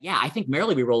Yeah, I think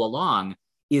Merrily We Roll Along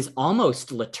is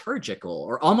almost liturgical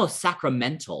or almost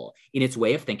sacramental in its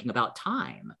way of thinking about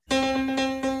time.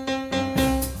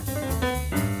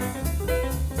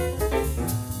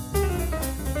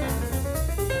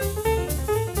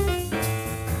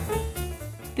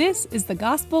 This is the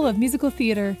Gospel of Musical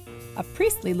Theater, a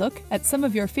priestly look at some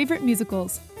of your favorite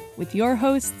musicals, with your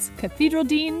hosts, cathedral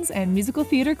deans and musical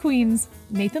theater queens,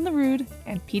 Nathan LaRude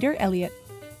and Peter Elliott.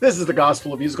 This is the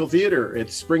Gospel of Musical Theater.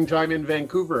 It's springtime in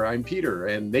Vancouver. I'm Peter,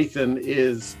 and Nathan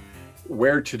is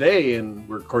where today, and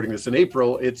we're recording this in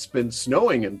April, it's been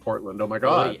snowing in Portland. Oh my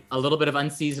God. A little bit of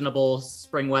unseasonable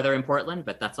spring weather in Portland,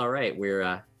 but that's all right.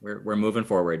 We're moving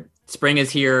forward. Spring is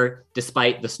here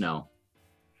despite the snow.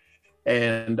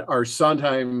 And our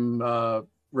Sondheim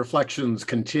reflections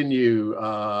continue.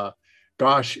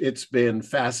 Gosh, it's been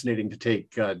fascinating to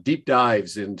take deep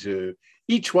dives into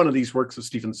each one of these works of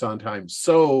Stephen Sondheim.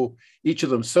 So each of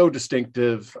them so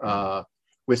distinctive,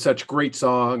 with such great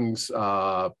songs,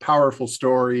 powerful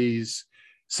stories.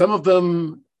 Some of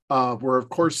them were, of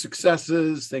course,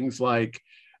 successes, things like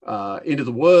Into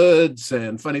the Woods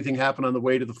and Funny Thing Happened on the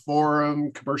Way to the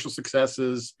Forum, commercial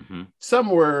successes. Mm-hmm.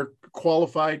 Some were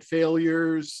qualified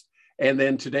failures. And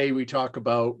then today we talk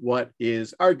about what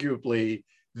is arguably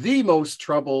the most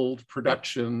troubled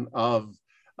production of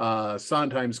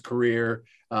Sondheim's career,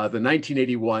 the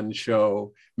 1981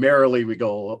 show, Merrily We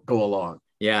Go Along.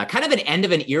 Yeah, kind of an end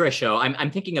of an era show. I'm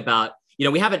thinking about,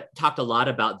 we haven't talked a lot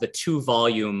about the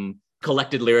 2-volume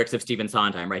collected lyrics of Stephen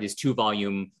Sondheim, right? His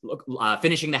 2-volume,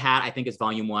 Finishing the Hat, I think, is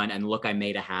volume 1, and Look, I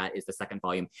Made a Hat is the second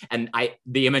volume. And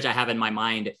the image I have in my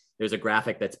mind, there's a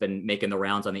graphic that's been making the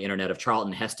rounds on the internet of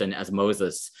Charlton Heston as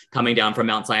Moses coming down from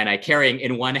Mount Sinai, carrying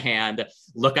in one hand,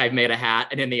 Look, I've Made a Hat,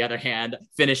 and in the other hand,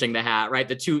 Finishing the Hat, right?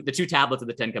 The two tablets of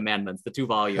the 10 Commandments, the 2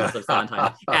 volumes of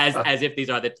Sondheim, as if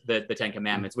these are the 10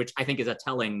 Commandments, which I think is a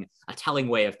telling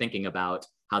way of thinking about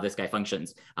how this guy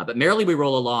functions. But Merrily We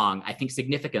Roll Along, I think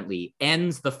significantly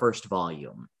ends the first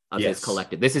volume of his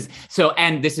collected. This is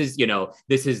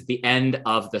the end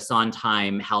of the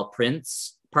Sondheim Hal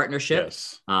Prince partnership.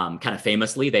 Yes. Kind of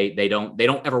famously, they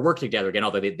don't ever work together again,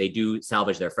 although they do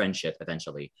salvage their friendship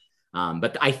eventually.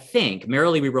 But I think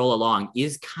Merrily We Roll Along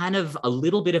is kind of a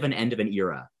little bit of an end of an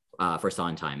era for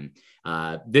Sondheim.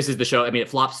 This is the show. I mean, it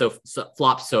flops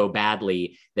so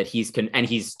badly that he's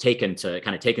taken to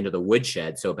the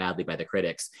woodshed so badly by the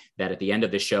critics that at the end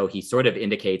of the show he sort of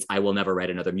indicates, "I will never write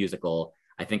another musical.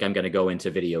 I think I'm going to go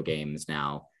into video games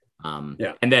now."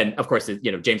 And then, of course,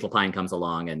 James Lapine comes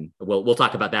along, and we'll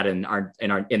talk about that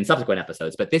in subsequent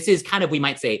episodes. But this is kind of, we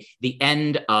might say, the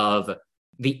end of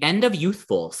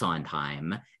youthful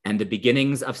Sondheim and the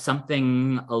beginnings of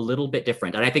something a little bit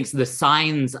different. And I think the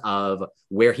signs of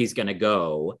where he's going to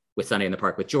go with Sunday in the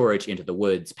Park with George, Into the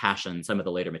Woods, Passion, some of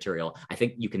the later material, I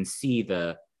think you can see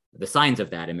the signs of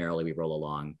that in Merrily We Roll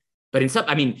Along. But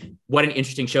what an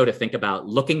interesting show to think about,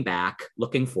 looking back,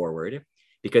 looking forward,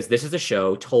 because this is a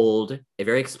show told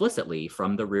very explicitly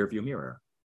from the rearview mirror.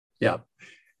 Yeah.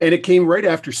 And it came right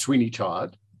after Sweeney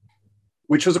Todd,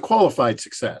 which was a qualified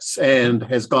success and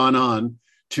has gone on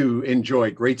to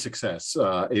enjoy great success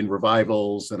in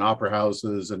revivals and opera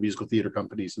houses and musical theater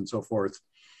companies and so forth.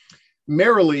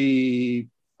 Merrily,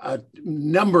 a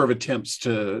number of attempts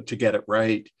to get it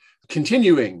right,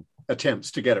 continuing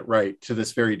attempts to get it right to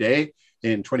this very day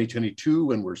in 2022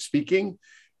 when we're speaking,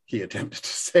 he attempted to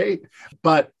say,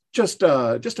 but just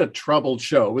a troubled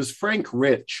show. It was Frank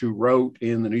Rich who wrote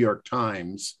in the New York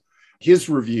Times his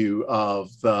review of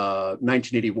the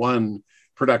 1981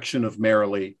 production of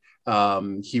Merrily.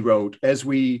 He wrote, "As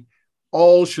we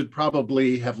all should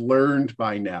probably have learned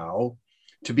by now,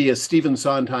 to be a Stephen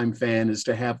Sondheim fan is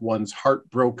to have one's heart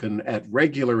broken at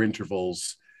regular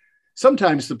intervals.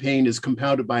 Sometimes the pain is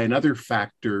compounded by another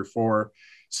factor, for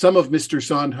some of Mr.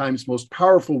 Sondheim's most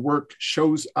powerful work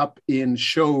shows up in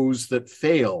shows that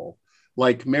fail,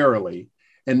 like Merrily.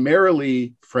 And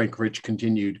Merrily," Frank Rich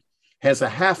continued, "has a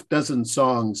half dozen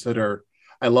songs that are,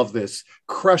 I love this,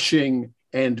 crushing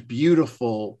and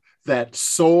beautiful, that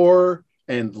soar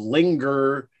and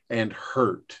linger and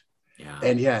hurt." Yeah.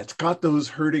 And it's got those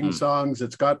hurting songs.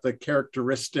 It's got the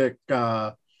characteristic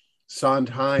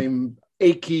Sondheim,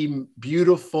 achy,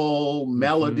 beautiful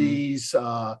melodies,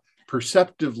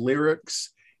 perceptive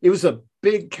lyrics. It was an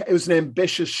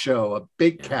ambitious show, a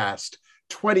big cast,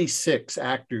 26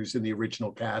 actors in the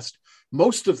original cast,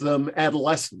 most of them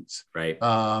adolescents. Right.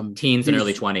 Teens and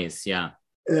early 20s. Yeah.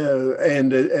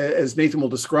 And as Nathan will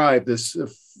describe this,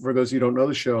 for those who don't know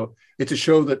the show, it's a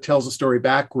show that tells a story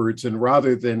backwards, and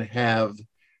rather than have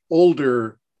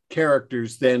older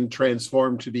characters then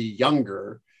transformed to be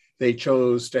younger, they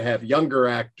chose to have younger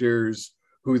actors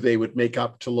who they would make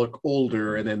up to look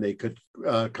older, and then they could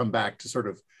come back to sort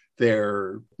of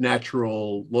their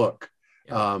natural look.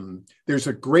 There's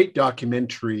a great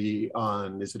documentary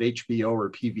on, is it HBO or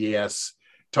PBS,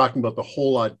 talking about the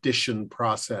whole audition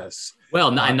process.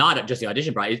 Well, not just the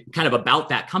audition process, kind of about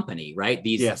that company, right?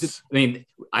 Yes. I mean,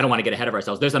 I don't want to get ahead of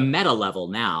ourselves. There's a meta level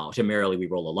now to Merrily We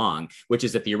Roll Along, which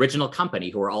is that the original company,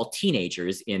 who are all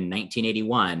teenagers in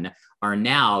 1981, are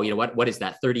now, what is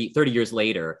that, 30 years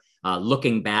later,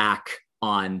 looking back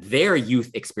on their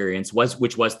youth experience,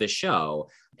 which was the show.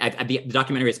 The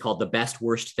documentary is called The Best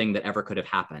Worst Thing That Ever Could Have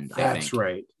Happened, I think. That's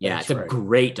right. Yeah, it's a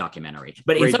great documentary.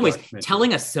 But in some ways,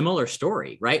 telling a similar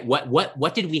story, right?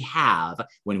 What did we have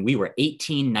when we were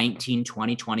 18, 19,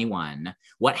 20, 21?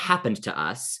 What happened to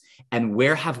us? And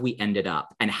where have we ended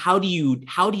up? And how do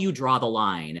you draw the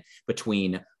line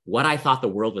between what I thought the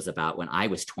world was about when I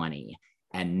was 20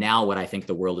 and now what I think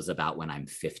the world is about when I'm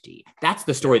 50? That's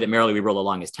the story that Merrily We Roll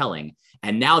Along is telling.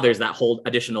 And now there's that whole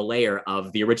additional layer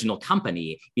of the original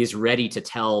company is ready to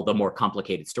tell the more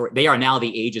complicated story. They are now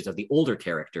the ages of the older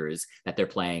characters that they're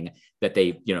playing, that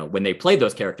they, when they played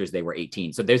those characters, they were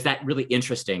 18. So there's that really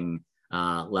interesting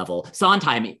level.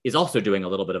 Sondheim is also doing a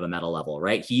little bit of a meta level,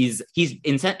 right? He's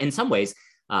in some ways,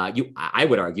 I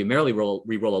would argue Merrily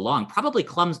We Roll Along probably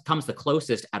comes the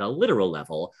closest at a literal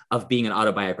level of being an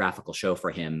autobiographical show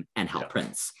for him and Hal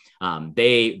Prince.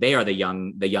 They are the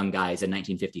young guys in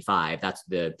 1955. That's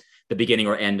the beginning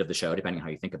or end of the show, depending on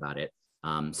how you think about it.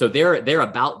 So they're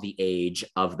about the age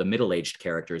of the middle-aged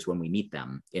characters when we meet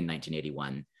them in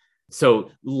 1981.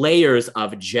 So layers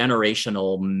of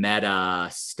generational meta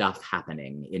stuff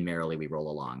happening in Merrily We Roll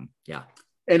Along. Yeah.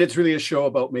 And it's really a show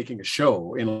about making a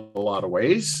show in a lot of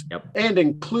ways. Yep. And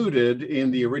included in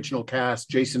the original cast,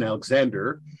 Jason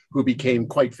Alexander, who became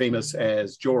quite famous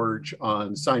as George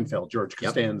on Seinfeld, George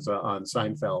Costanza on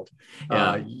Seinfeld.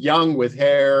 Young with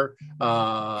hair,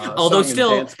 although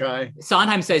still, dance guy.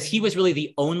 Sondheim says he was really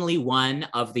the only one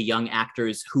of the young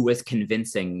actors who was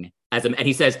convincing. And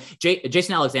he says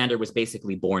Jason Alexander was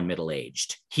basically born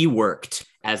middle-aged. He worked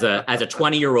as a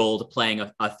 20-year-old playing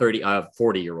a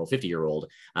 40-year-old, 50-year-old.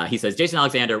 He says Jason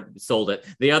Alexander sold it.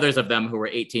 The others of them who were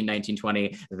 18, 19,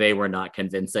 20, they were not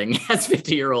convincing as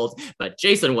 50-year-olds, but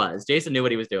Jason was. Jason knew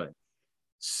what he was doing.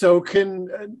 So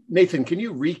Nathan, can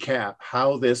you recap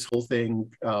how this whole thing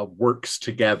works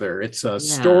together? It's a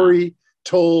story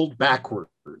told backwards.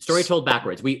 Story told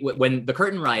backwards. When the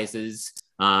curtain rises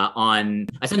on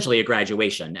essentially a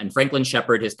graduation, and Franklin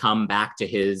Shepard has come back to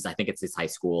his high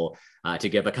school to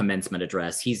give a commencement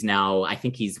address. He's now, I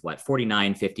think he's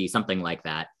 49, 50, something like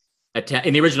that.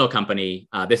 In the original company,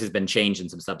 this has been changed in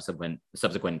some subsequent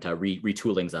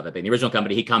retoolings of it. But in the original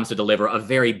company, he comes to deliver a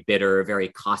very bitter, very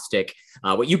caustic.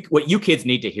 What you kids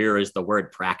need to hear is the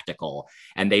word practical,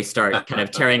 and they start kind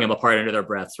of tearing him apart under their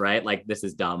breaths, right? Like, this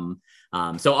is dumb.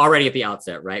 So already at the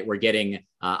outset, right, we're getting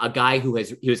a guy he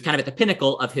was kind of at the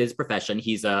pinnacle of his profession.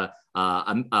 He's a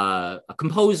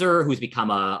composer who's become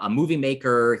a movie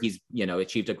maker. He's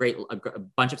achieved a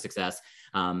bunch of success.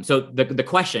 So the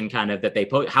question kind of that they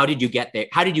pose: how did you get there?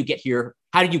 How did you get here?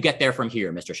 How did you get there from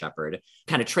here, Mr. Shepard?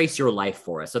 Kind of trace your life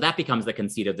for us. So that becomes the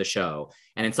conceit of the show.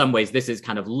 And in some ways, this is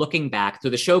kind of looking back. So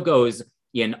the show goes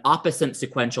in opposite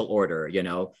sequential order,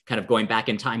 kind of going back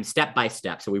in time step by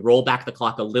step. So we roll back the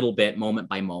clock a little bit, moment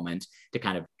by moment, to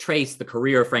kind of trace the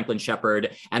career of Franklin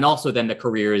Shepard, and also then the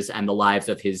careers and the lives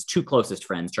of his two closest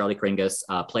friends, Charlie Kringus,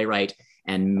 playwright,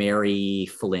 and Mary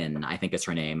Flynn, I think is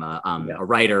her name, a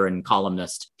writer and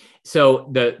columnist.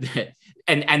 So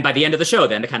and by the end of the show,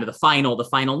 then the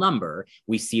final number,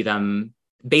 we see them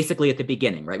basically at the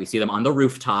beginning, right? We see them on the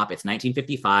rooftop. It's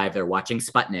 1955. They're watching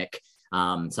Sputnik.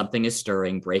 Something is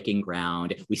stirring, breaking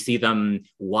ground. We see them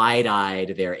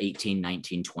wide-eyed. They're 18,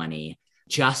 19, 20,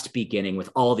 just beginning with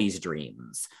all these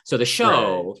dreams. So the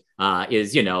show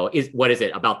is what is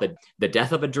it about the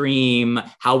death of a dream,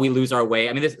 how we lose our way.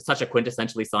 I mean, this is such a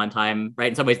quintessentially Sondheim, right?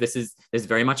 In some ways, this is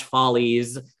very much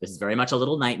Follies. This is very much a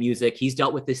little night music. He's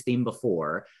dealt with this theme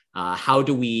before. How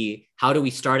do we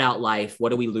start out life? What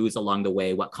do we lose along the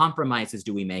way? What compromises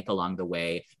do we make along the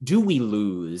way? Do we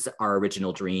lose our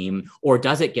original dream, or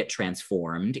does it get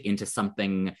transformed into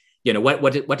something?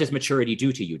 What does maturity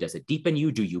do to you? Does it deepen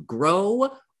you? Do you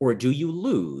grow, or do you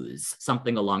lose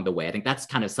something along the way? I think that's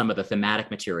kind of some of the thematic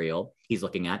material he's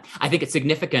looking at. I think it's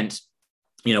significant.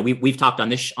 We've talked on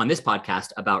this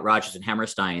podcast about Rodgers and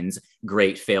Hammerstein's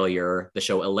great failure, the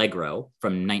show Allegro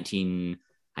from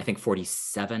I think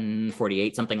 47,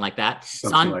 48, something like that.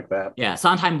 Something like that. Yeah,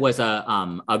 Sondheim was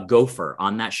a gopher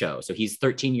on that show. So he's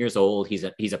 13 years old.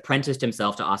 He's apprenticed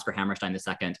himself to Oscar Hammerstein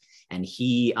II, and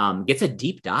he gets a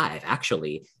deep dive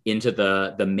actually into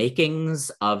the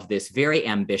makings of this very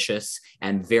ambitious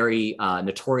and very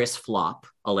notorious flop,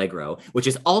 Allegro, which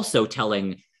is also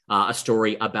telling a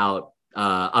story about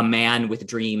a man with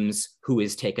dreams who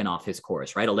is taken off his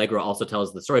course, right? Allegro also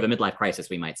tells the story of a midlife crisis,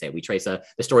 we might say. We trace the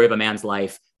story of a man's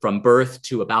life from birth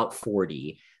to about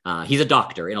 40. He's a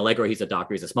doctor. In Allegro, he's a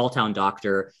doctor. He's a small town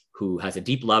doctor who has a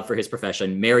deep love for his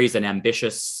profession, marries an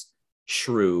ambitious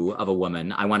shrew of a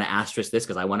woman. I want to asterisk this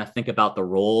because I want to think about the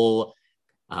role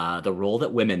that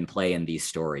women play in these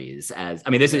stories.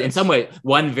 This is in some way,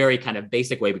 one very kind of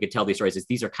basic way we could tell these stories is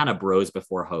these are kind of bros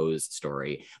before hoes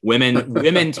story.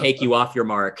 Women take you off your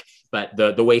mark, but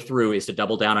the way through is to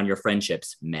double down on your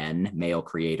friendships. Men, male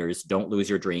creators, don't lose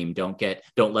your dream. Don't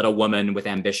let a woman with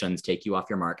ambitions take you off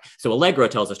your mark. So Allegro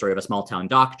tells the story of a small town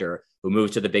doctor who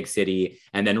moves to the big city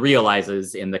and then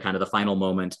realizes in the kind of the final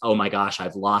moment, oh my gosh,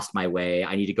 I've lost my way.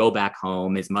 I need to go back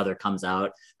home. His mother comes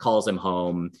out, calls him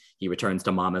home. He returns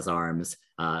to mama's arms.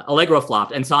 Allegro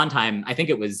flopped. And Sondheim, I think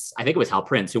it was Hal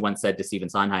Prince who once said to Stephen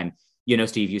Sondheim,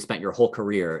 Steve, you spent your whole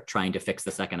career trying to fix the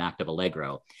second act of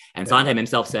Allegro. And Sondheim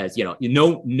himself says,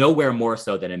 nowhere more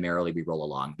so than in Merrily We Roll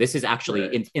Along. This is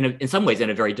actually, in some ways,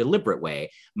 in a very deliberate way,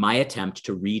 my attempt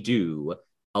to redo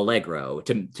Allegro,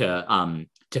 to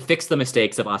fix the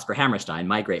mistakes of Oscar Hammerstein,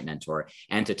 my great mentor,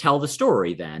 and to tell the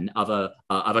story then of a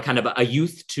kind of a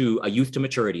youth to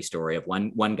maturity story of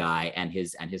one guy and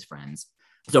his friends.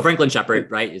 So Franklin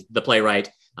Shepard, right, is the playwright.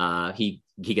 He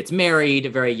gets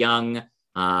married very young.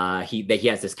 He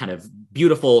has this kind of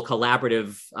beautiful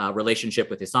collaborative relationship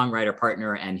with his songwriter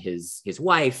partner and his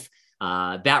wife.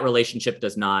 That relationship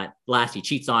does not last. He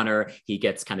cheats on her. He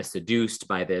gets kind of seduced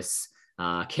by this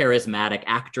charismatic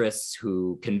actress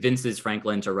who convinces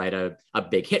Franklin to write a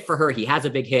big hit for her. He has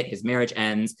a big hit. His marriage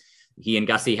ends. He and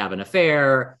Gussie have an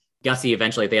affair. Gussie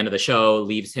eventually at the end of the show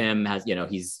leaves him,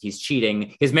 he's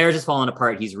cheating. His marriage has fallen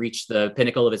apart. He's reached the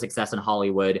pinnacle of his success in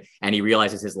Hollywood and he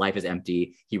realizes his life is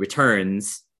empty. He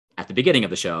returns at the beginning of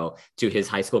the show to his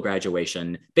high school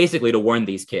graduation, basically to warn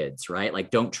these kids, right? Like,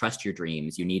 don't trust your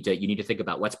dreams. You need to think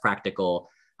about what's practical.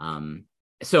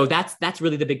 So that's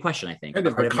really the big question, I think. Kind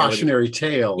of a cautionary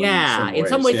tale. Yeah, in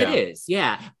some ways it is.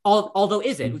 Yeah. Although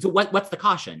is it? So what's the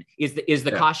caution? Is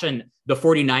the caution the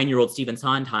 49-year-old Stephen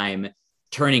Sondheim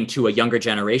turning to a younger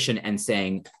generation and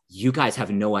saying, you guys have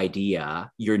no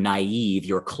idea, you're naive,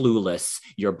 you're clueless,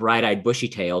 you're bright-eyed,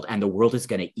 bushy-tailed, and the world is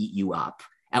going to eat you up.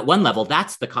 At one level,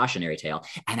 that's the cautionary tale.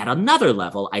 And at another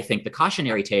level, I think the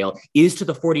cautionary tale is to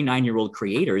the 49-year-old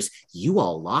creators, you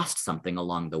all lost something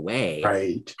along the way.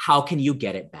 Right. How can you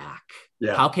get it back?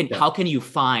 Yeah. How can you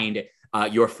find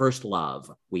your first love,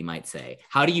 we might say?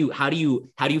 How do you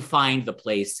find the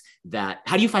place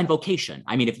how do you find vocation?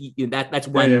 I mean, that's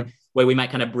one way we might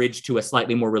kind of bridge to a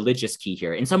slightly more religious key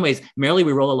here. In some ways, Merrily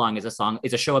We Roll Along is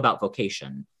a show about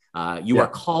vocation. You are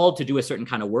called to do a certain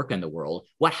kind of work in the world.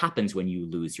 What happens when you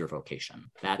lose your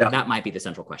vocation? That might be the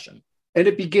central question. And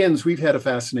it begins, we've had a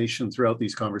fascination throughout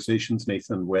these conversations,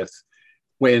 Nathan, with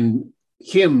when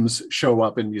hymns show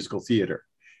up in musical theater.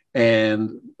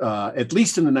 And at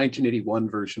least in the 1981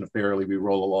 version of Merrily We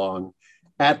Roll Along,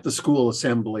 at the school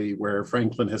assembly where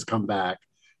Franklin has come back,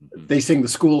 they sing the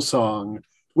school song,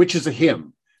 which is a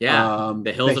hymn. Yeah,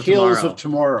 The Hills of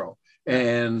Tomorrow.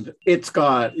 And it's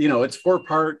got, it's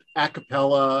 4-part a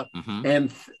cappella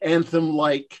and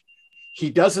anthem-like. He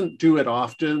doesn't do it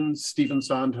often, Stephen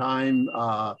Sondheim,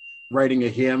 writing a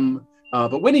hymn.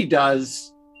 But when he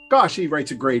does, gosh, he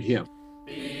writes a great hymn.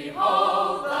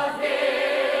 Behold the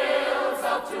hills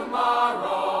of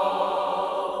tomorrow.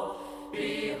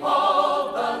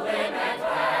 Behold the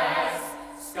limitless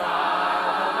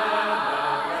sky.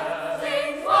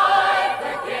 Things like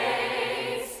the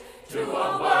gates to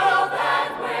a world that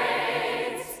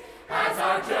waits. As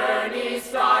our journey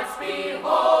starts,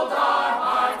 behold, our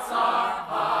hearts are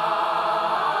high.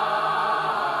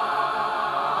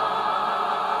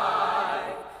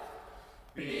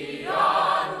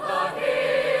 Beyond the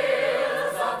hills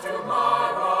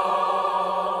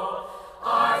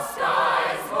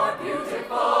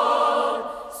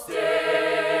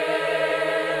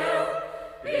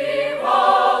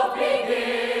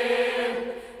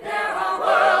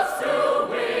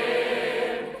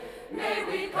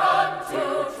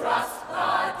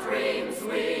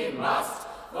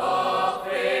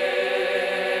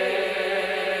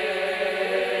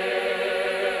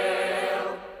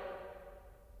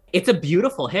It's a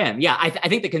beautiful hymn. Yeah, I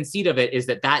think the conceit of it is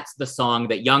that that's the song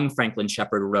that young Franklin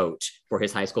Shepard wrote for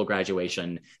his high school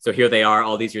graduation. So here they are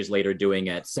all these years later doing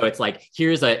it. So it's like,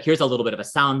 here's a little bit of a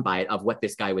soundbite of what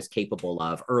this guy was capable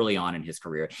of early on in his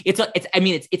career. It's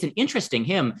an interesting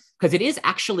hymn because it is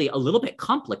actually a little bit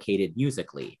complicated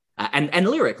musically and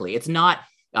lyrically. It's not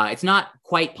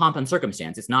quite pomp and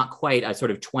circumstance. It's not quite a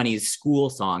sort of 20s school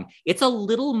song. It's a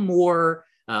little more,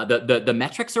 the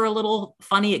metrics are a little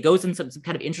funny. It goes in some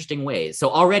kind of interesting ways. So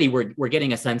already we're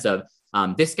getting a sense of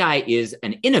this guy is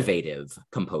an innovative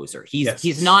composer. He's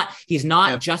not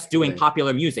Absolutely. Just doing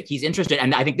popular music. He's interested,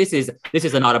 and I think this is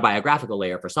an autobiographical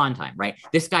layer for Sondheim, right?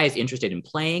 This guy is interested in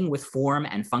playing with form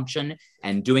and function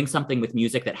and doing something with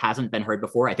music that hasn't been heard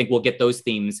before. I think we'll get those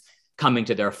themes coming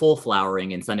to their full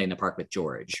flowering in Sunday in the Park with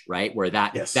George, right? Where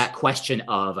that question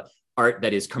of art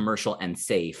that is commercial and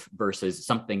safe versus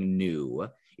something new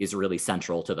is really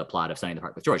central to the plot of Sunday in the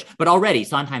Park with George. But already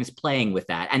Sondheim's playing with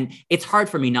that. And it's hard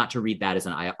for me not to read that as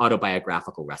an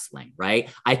autobiographical wrestling, right?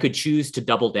 I could choose to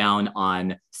double down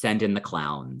on Send in the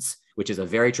Clowns, which is a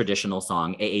very traditional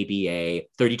song, AABA,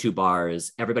 32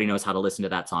 bars. Everybody knows how to listen to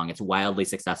that song. It's wildly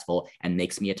successful and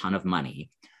makes me a ton of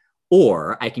money.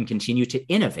 Or I can continue to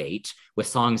innovate with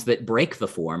songs that break the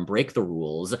form, break the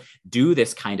rules, do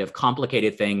this kind of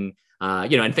complicated thing.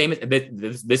 And famous,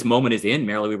 this moment is in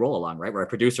Merrily We Roll Along, right? Where a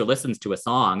producer listens to a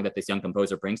song that this young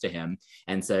composer brings to him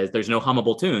and says, there's no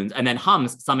hummable tunes, and then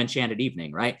hums Some Enchanted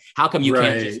Evening, right? How come you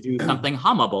can't just do something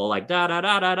hummable like da da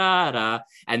da da da da?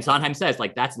 And Sondheim says,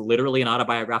 like, that's literally an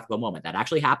autobiographical moment. That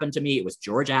actually happened to me. It was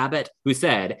George Abbott who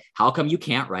said, how come you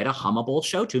can't write a hummable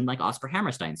show tune like Oscar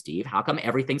Hammerstein, Steve? How come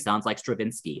everything sounds like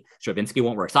Stravinsky? Stravinsky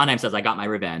won't work. Sondheim says, I got my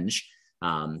revenge.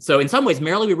 So in some ways,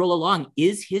 Merrily We Roll Along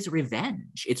is his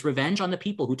revenge. It's revenge on the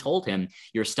people who told him,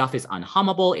 your stuff is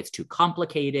unhummable, it's too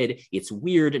complicated, it's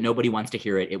weird, nobody wants to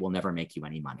hear it, it will never make you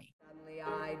any money. Suddenly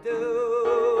I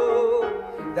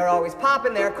do. They're always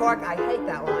popping their cork, I hate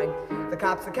that line. The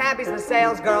cops, the cabbies, the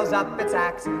sales girls up its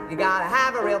axe. You gotta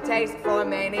have a real taste for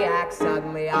maniacs.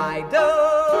 Suddenly I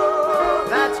do.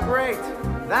 That's great,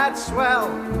 that's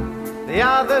swell. The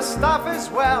other stuff as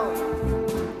well.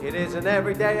 It isn't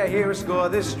every day I hear a score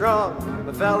this strong.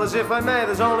 But fellas, if I may,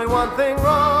 there's only one thing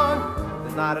wrong.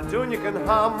 There's not a tune you can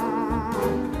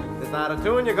hum. There's not a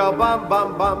tune you go bum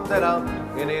bum bum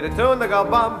da-dum. You need a tune that go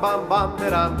bum bum bum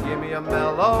da-dum. Give me a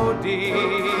melody.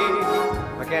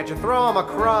 Or can't you throw 'em a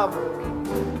crumb?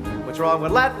 What's wrong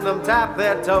with letting them tap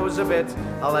their toes a bit?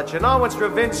 I'll let you know when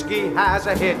Stravinsky has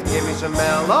a hit. Give me some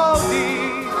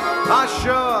melody.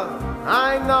 Sure,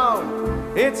 I know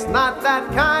it's not that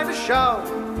kind of show.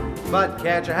 But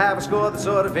can't you have a score that's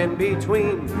sort of in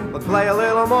between? We'll play a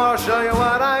little more, show you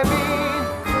what I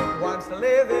mean. Once to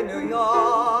live in New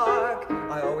York,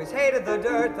 I always hated the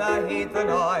dirt, the heat, the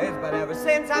noise. But ever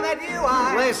since I met you,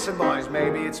 Listen, boys,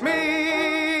 maybe it's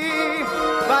me,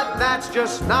 but that's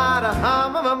just not a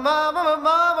hummable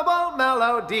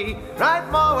melody.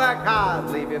 Write more, work hard,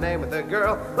 leave your name with the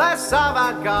girl. Less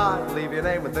avant-garde, leave your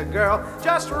name with the girl.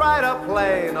 Just write a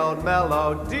plain old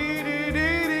melody.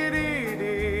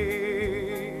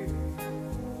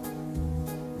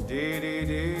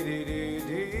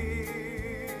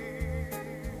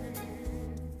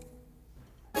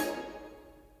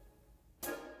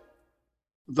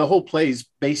 The whole play is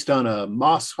based on a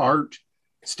Moss Hart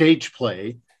stage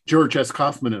play, George S.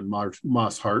 Kaufman and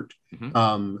Moss Hart,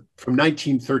 from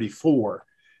 1934.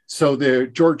 So the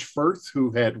George Firth,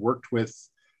 who had worked with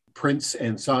Prince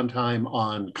and Sondheim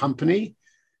on Company,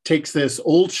 takes this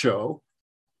old show,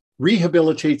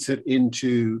 rehabilitates it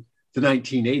into the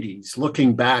 1980s,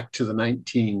 looking back to the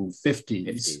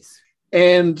 1950s.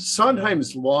 And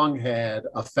Sondheim's long had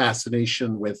a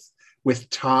fascination with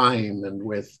time and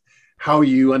with how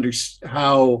you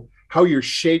how you're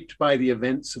shaped by the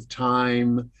events of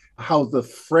time, how the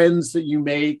friends that you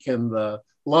make and the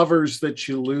lovers that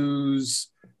you lose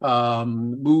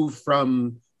move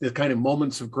from the kind of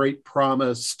moments of great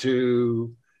promise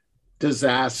to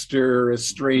disaster,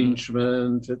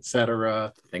 estrangement,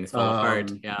 etc. Things fall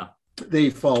apart. Yeah,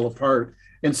 they fall apart.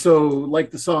 And so,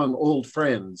 like the song "Old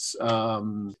Friends,"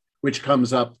 which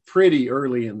comes up pretty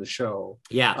early in the show.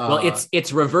 Yeah, well,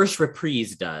 it's reverse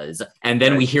reprise does, and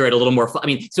then we hear it a little more.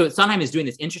 So Sondheim is doing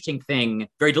this interesting thing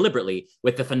very deliberately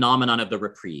with the phenomenon of the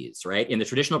reprise, right? In the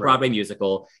traditional Broadway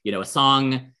musical, a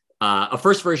song, a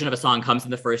first version of a song comes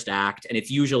in the first act, and it's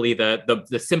usually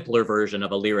the simpler version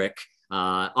of a lyric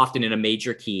often in a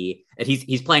major key. And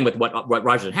he's playing with what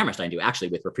Rodgers and Hammerstein do, actually,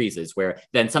 with reprises, where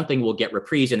then something will get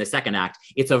reprised in the second act.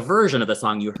 It's a version of the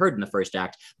song you heard in the first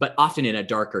act, but often in a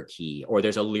darker key, or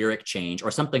there's a lyric change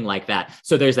or something like that.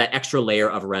 So there's that extra layer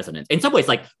of resonance. In some ways,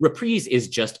 like reprise is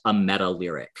just a meta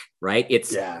lyric, right?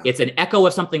 It's an echo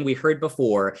of something we heard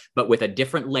before, but with a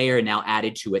different layer now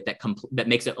added to it that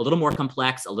makes it a little more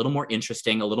complex, a little more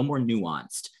interesting, a little more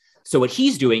nuanced. So what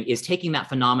he's doing is taking that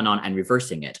phenomenon and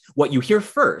reversing it. What you hear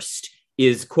first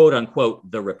is quote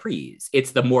unquote the reprise.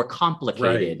 It's the more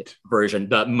complicated version,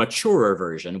 the maturer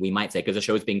version, we might say, because the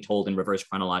show is being told in reverse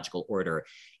chronological order.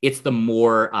 It's the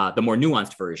more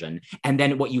nuanced version. And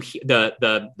then what you hear,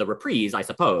 the reprise, I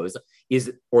suppose,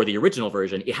 is, or the original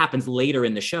version, it happens later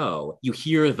in the show. You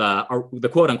hear the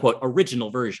quote unquote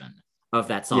original version of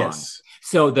that song. Yes.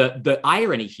 So the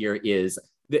irony here is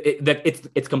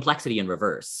it's complexity in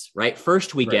reverse, right?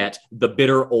 First, we get the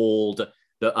bitter old,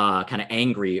 the kind of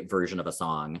angry version of a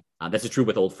song. This is true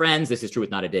with Old Friends. This is true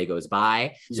with Not a Day Goes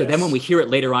By. So then when we hear it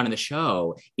later on in the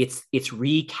show, it's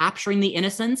recapturing the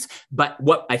innocence. But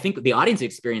what I think the audience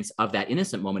experience of that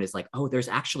innocent moment is like, oh, there's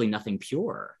actually nothing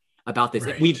pure about this.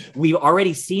 We've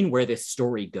already seen where this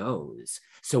story goes.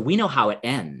 So we know how it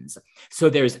ends. So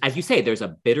there's, as you say, there's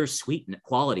a bittersweet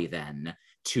quality then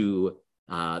to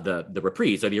the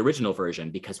reprise or the original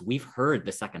version, because we've heard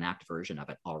the second act version of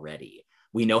it already.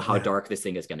 We know how dark this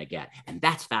thing is going to get. And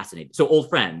that's fascinating. So Old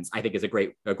Friends, I think, is a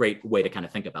great way to kind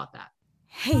of think about that.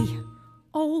 Hey,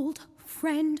 old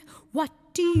friend, what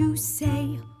do you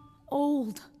say?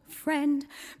 Old friend,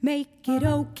 make it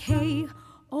okay.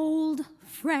 Old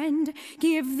friend,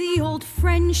 give the old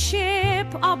friendship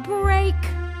a break.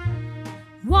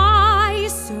 Why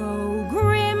so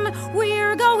grim?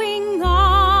 We're going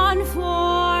on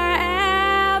forever.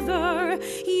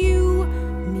 You,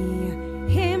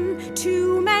 me, him,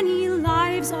 too many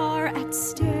lives are at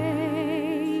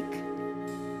stake.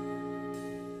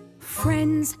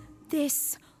 Friends,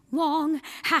 this long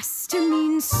has to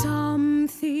mean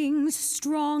something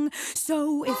strong.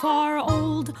 So if our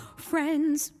old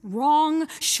friend's wrong,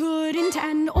 shouldn't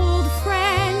an old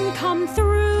friend come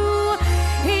through?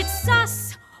 It's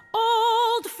us,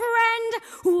 old friend,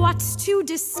 what's to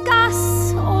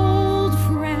discuss? Old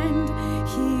friend,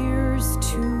 here's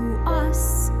to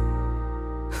us.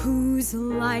 Who's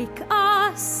like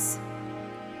us?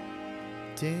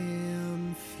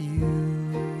 Damn few.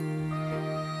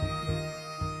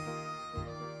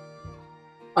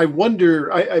 I wonder,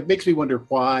 it makes me wonder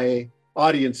why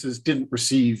audiences didn't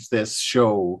receive this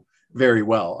show very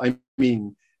well. I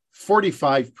mean,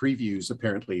 45 previews,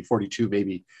 apparently 42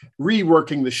 maybe,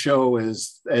 reworking the show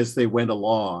as they went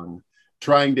along,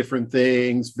 trying different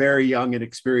things, very young and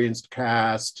experienced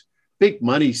cast, big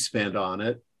money spent on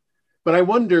it. But I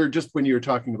wonder, just when you were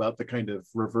talking about the kind of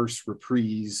reverse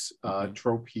reprise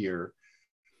trope here,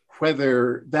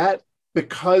 whether that,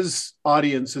 because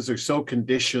audiences are so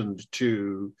conditioned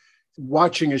to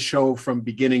watching a show from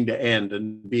beginning to end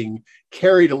and being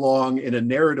carried along in a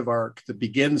narrative arc that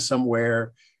begins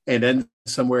somewhere and ends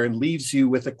somewhere and leaves you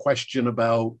with a question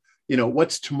about,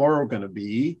 what's tomorrow going to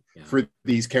be for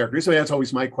these characters. So that's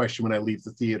always my question when I leave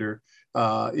the theater.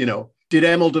 Did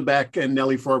Emil Debec and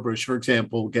Nellie Forbush, for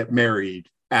example, get married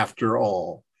after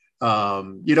all?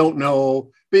 You don't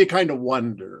know, but you kind of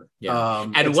wonder. Yeah.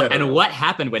 And what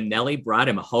happened when Nellie brought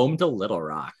him home to Little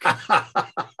Rock?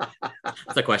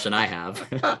 That's a question I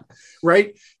have.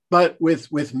 Right. But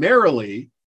with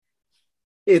Merrily,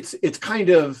 it's kind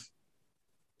of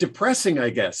depressing,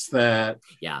 I guess, that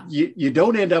you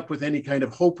don't end up with any kind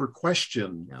of hope or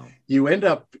question. No. You end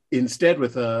up instead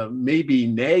with a maybe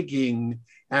nagging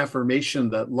affirmation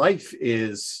that life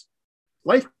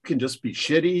can just be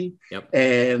shitty. Yep.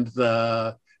 And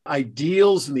the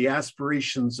ideals and the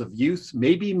aspirations of youth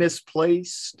may be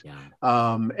misplaced.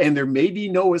 And there may be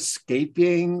no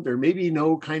escaping. There may be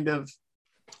no kind of,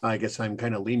 I guess I'm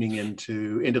kind of leaning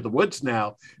into the woods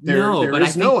now. There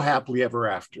is no happily ever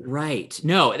after. Right.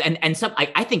 No. And some,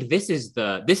 I think this is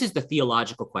the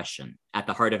theological question at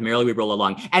the heart of Merrily We Roll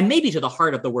Along, and maybe to the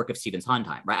heart of the work of Stephen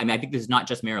Sondheim, right? I mean, I think this is not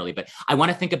just Merrily, but I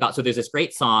want to think about, so there's this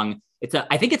great song.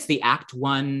 I think it's the Act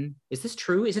One. Is this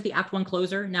true? Is it the Act One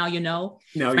closer? Now you know.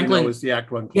 Now you know is the Act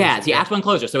One closer. Yeah, it's the Act One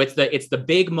closer. So it's the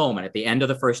big moment at the end of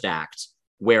the first act,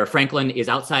 where Franklin is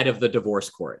outside of the divorce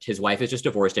court. His wife has just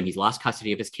divorced him. He's lost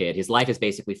custody of his kid. His life has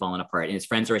basically fallen apart, and his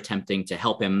friends are attempting to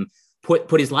help him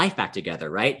put his life back together,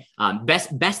 right?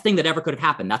 Best thing that ever could have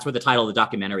happened. That's where the title of the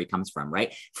documentary comes from,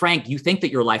 right? Frank, you think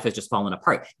that your life has just fallen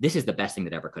apart. This is the best thing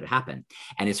that ever could have happened.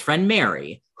 And his friend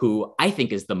Mary, who I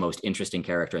think is the most interesting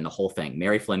character in the whole thing.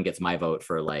 Mary Flynn gets my vote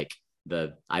for like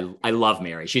I love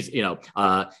Mary. She's,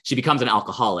 she becomes an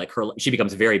alcoholic. She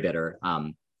becomes very bitter.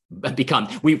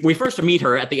 We first meet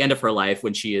her at the end of her life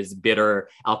when she is bitter,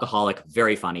 alcoholic,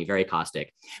 very funny, very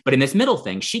caustic. But in this middle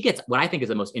thing, she gets what I think is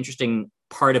the most interesting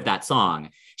part of that song.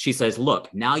 She says,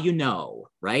 look, now you know,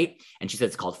 right? And she says,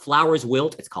 it's called flowers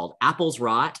wilt. It's called apples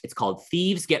rot. It's called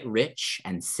thieves get rich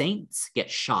and saints get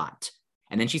shot.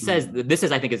 And then she says, this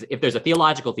is, I think, if there's a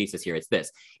theological thesis here, it's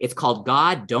this. It's called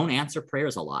God don't answer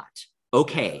prayers a lot.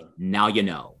 Okay, now you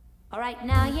know. All right,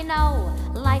 now you know,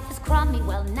 life is crummy,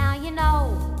 well, now you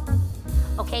know.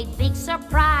 Okay, big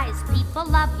surprise, people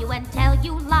love you and tell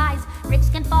you lies. Bricks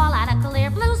can fall out of clear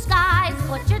blue skies.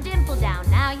 Put your dimple down,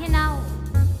 now you know.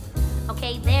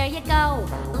 Okay, there you go,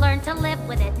 learn to live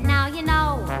with it, now you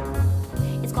know.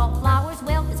 It's called flowers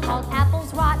wilt, it's called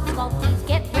apples rot. It's called thieves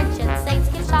get rich and saints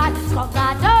get shot. It's called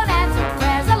God don't answer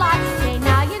prayers a lot. Okay,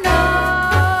 now you know.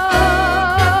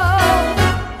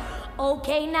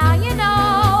 Okay, now you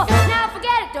know. Now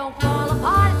forget it, don't fall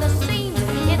apart at the seams.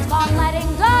 It's called letting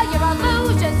go your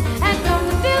illusions and don't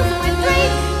confuse it with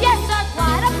dreams. Yes, sir,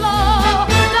 quite a blow.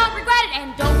 Don't regret it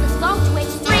and don't go to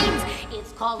extremes.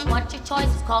 It's called what's your choice.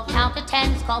 It's called count to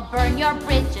 10. It's called burn your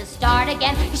bridges, start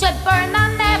again. You should burn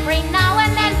them every now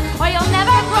and then, or you'll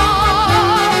never grow.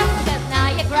 Because now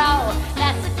you grow.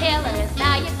 That's the killer. Is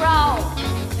now you grow.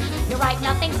 You're right,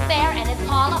 nothing's fair, and it's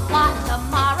all a plot.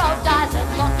 Tomorrow doesn't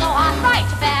look so hot. Right,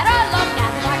 you better look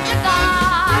at what you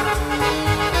got.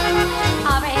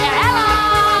 Over here, hello.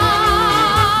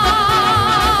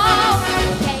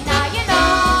 Okay, now you know.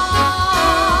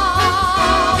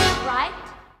 Right?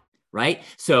 Right?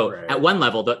 So at one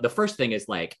level, the first thing is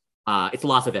like, it's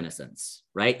loss of innocence,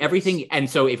 right? Everything. And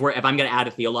so if I'm going to add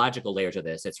a theological layer to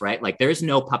this, it's right. Like there's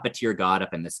no puppeteer God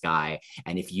up in the sky.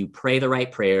 And if you pray the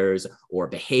right prayers or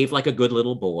behave like a good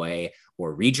little boy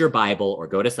or read your Bible or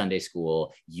go to Sunday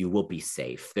school, you will be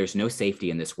safe. There's no safety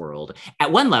in this world.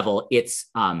 At one level, it's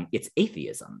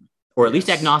atheism, or at least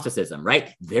agnosticism,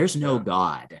 right? There's no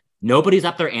God. Nobody's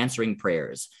up there answering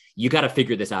prayers. You got to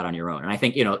figure this out on your own. And I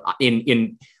think,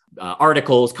 in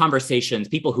articles, conversations,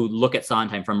 people who look at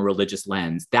Sondheim from a religious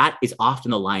lens, that is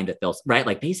often the line that they'll, right?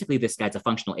 Like basically this guy's a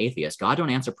functional atheist. God don't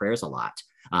answer prayers a lot.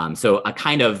 So a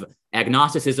kind of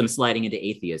agnosticism sliding into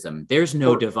atheism. There's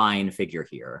no divine figure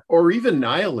here. Or even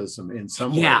nihilism in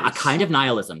some ways. Yeah, a kind of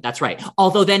nihilism. That's right.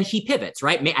 Although then he pivots,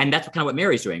 right? And that's kind of what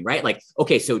Mary's doing, right? Like,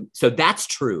 okay, so that's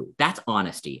true. That's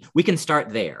honesty. We can start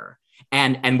there.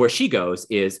 And where she goes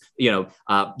is, you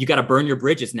got to burn your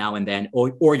bridges now and then,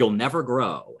 or you'll never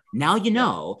grow. Now you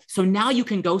know, so now you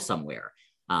can go somewhere.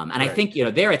 And I think,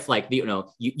 there it's like,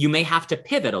 you may have to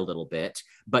pivot a little bit,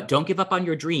 but don't give up on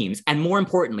your dreams. And more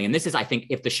importantly, and this is, I think,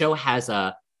 if the show has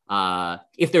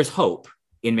if there's hope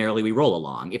in Merrily We Roll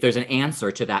Along, if there's an answer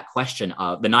to that question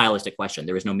of the nihilistic question,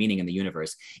 there is no meaning in the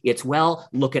universe. It's, well,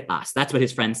 look at us. That's what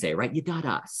his friends say, right? You got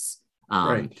us.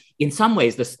 In some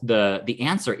ways, the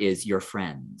answer is your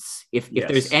friends. If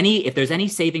there's any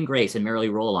saving grace in Merrily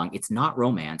Roll Along, it's not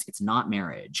romance, it's not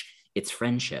marriage, it's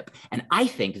friendship. And I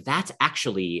think that's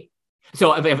actually,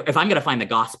 so if I'm going to find the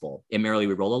gospel in Merrily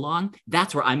We Roll Along,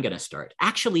 that's where I'm going to start.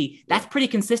 Actually, that's pretty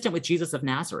consistent with Jesus of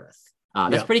Nazareth.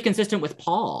 That's pretty consistent with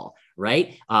Paul,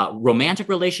 right? Romantic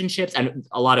relationships, and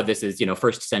a lot of this is,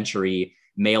 first century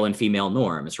male and female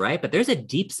norms, right? But there's a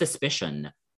deep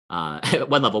suspicion. At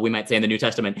one level, we might say in the New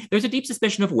Testament, there's a deep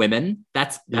suspicion of women.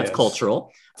 That's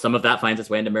cultural. Some of that finds its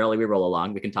way into Merrily We Roll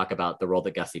Along. We can talk about the role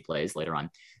that Gussie plays later on.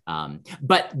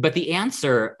 But the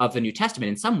answer of the New Testament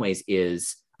in some ways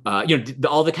is,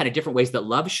 all the kind of different ways that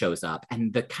love shows up,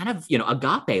 and the kind of,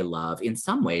 agape love in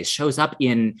some ways shows up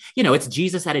in, it's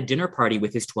Jesus at a dinner party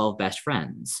with his 12 best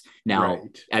friends. Now,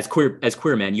 as queer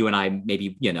men, you and I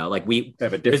maybe, we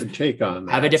have a different take on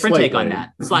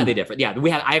that. Slightly different.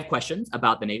 Yeah, I have questions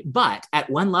about the name, but at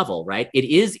one level, right, it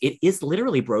is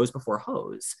literally bros before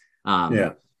hoes.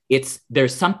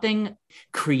 There's something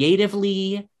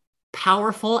creatively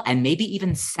powerful and maybe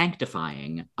even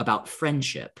sanctifying about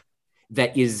friendship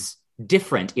that is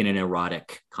different in an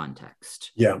erotic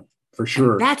context. Yeah, for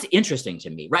sure. And that's interesting to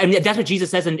me, right? I mean, that's what Jesus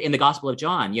says in the Gospel of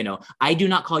John. I do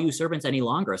not call you servants any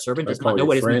longer. A servant does not know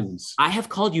what it means. I have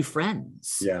called you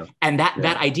friends. Yeah. And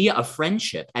that idea of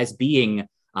friendship as being,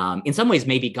 in some ways,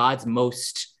 maybe God's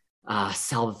most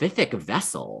salvific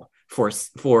vessel for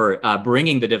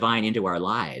bringing the divine into our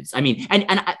lives. I mean,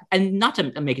 and not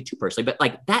to make it too personally, but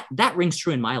like that rings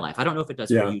true in my life. I don't know if it does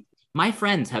for you. My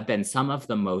friends have been some of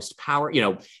the most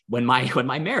when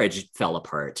my marriage fell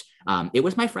apart, it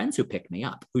was my friends who picked me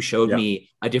up, who showed me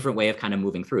a different way of kind of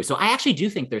moving through. So I actually do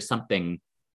think there's something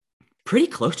pretty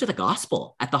close to the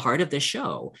gospel at the heart of this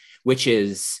show, which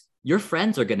is your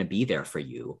friends are going to be there for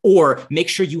you, or make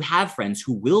sure you have friends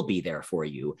who will be there for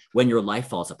you when your life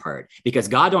falls apart, because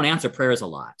God don't answer prayers a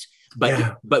lot.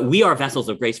 But we are vessels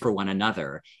of grace for one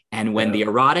another. And when the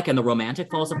erotic and the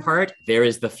romantic falls apart, there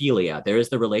is the philia, there is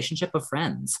the relationship of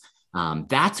friends.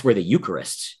 That's where the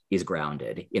Eucharist is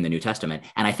grounded in the New Testament.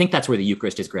 And I think that's where the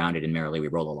Eucharist is grounded in Merrily We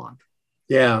Roll Along.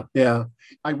 Yeah, yeah.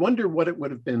 I wonder what it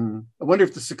would have been. I wonder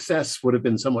if the success would have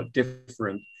been somewhat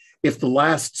different if the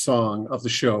last song of the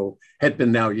show had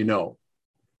been Now You Know,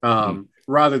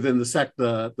 rather than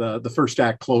the first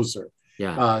act closer.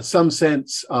 Yeah. Some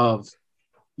sense of,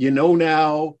 you know,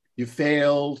 now you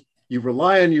failed, you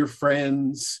rely on your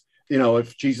friends. You know,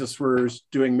 if Jesus were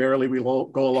doing Merrily We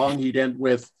Go Along, he'd end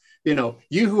with, you know,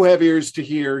 you who have ears to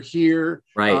hear,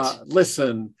 right.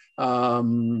 Listen,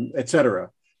 etc.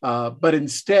 But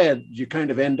instead, you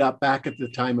kind of end up back at the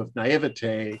time of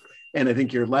naivete, and I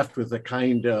think you're left with a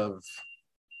kind of,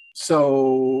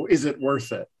 so is it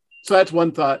worth it? So that's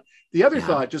one thought. The other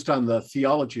thought, just on the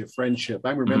theology of friendship,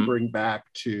 I'm remembering back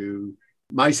to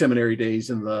my seminary days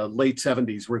in the late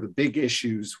 70s, where the big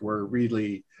issues were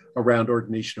really around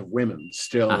ordination of women,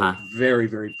 still very,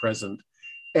 very present.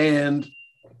 And,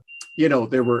 you know,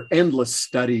 there were endless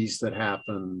studies that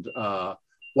happened.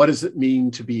 What does it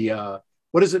mean to be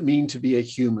what does it mean to be a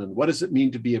human? What does it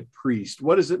mean to be a priest?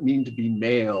 What does it mean to be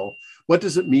male? What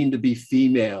does it mean to be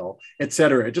female, et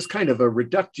cetera? Just kind of a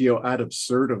reductio ad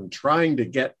absurdum, trying to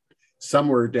get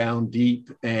somewhere down deep.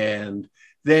 And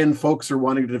then folks are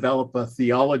wanting to develop a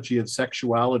theology of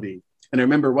sexuality. And I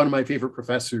remember one of my favorite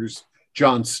professors,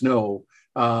 John Snow,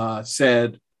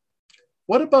 said,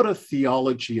 what about a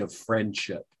theology of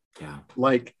friendship? Yeah.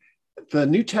 Like the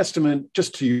New Testament,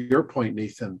 just to your point,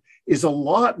 Nathan, is a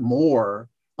lot more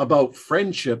about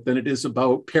friendship than it is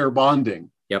about pair bonding.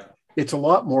 Yep. It's a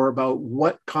lot more about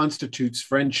what constitutes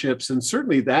friendships. And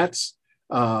certainly that's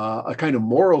a kind of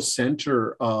moral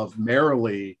center of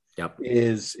Merrily,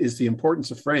 is the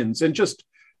importance of friends. And just,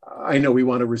 I know we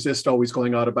want to resist always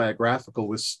going autobiographical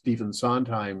with Stephen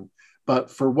Sondheim, but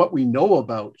for what we know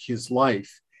about his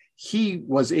life, he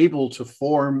was able to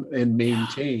form and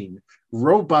maintain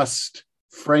robust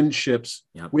friendships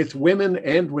with women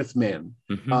and with men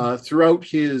throughout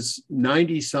his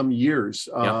 90-some years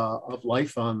of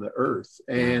life on the earth.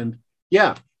 And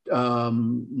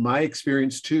my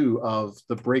experience too of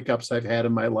the breakups I've had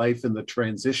in my life and the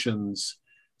transitions,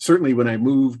 certainly when I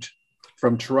moved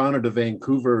from Toronto to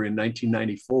Vancouver in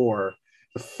 1994,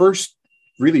 the first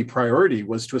really priority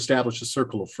was to establish a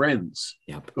circle of friends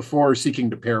before seeking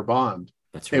to pair bond.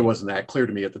 That's right. It wasn't that clear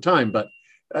to me at the time, but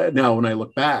now when I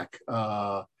look back,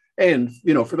 and,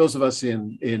 you know, for those of us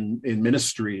in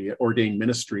ministry, ordained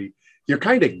ministry, you're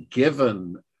kind of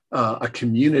given a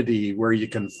community where you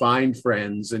can find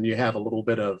friends, and you have a little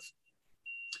bit of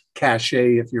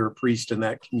cachet if you're a priest in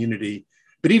that community.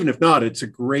 But even if not, it's a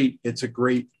great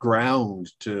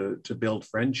ground to build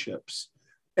friendships.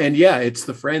 And it's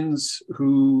the friends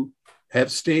who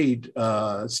have stayed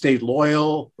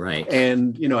loyal. Right.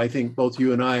 And, you know, I think both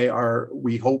you and I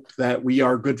we hope that we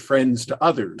are good friends to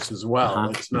others as well.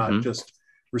 It's not just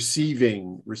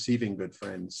receiving good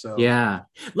friends. So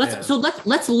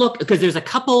let's look, because there's a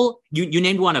couple, you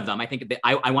named one of them. I think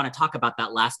I want to talk about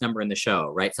that last number in the show,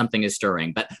 right? Something is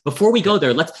stirring. But before we go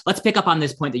there, let's pick up on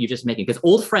this point that you're just making, because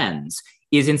old friends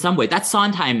is in some way, that's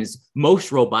Sondheim's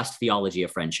most robust theology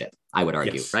of friendship, I would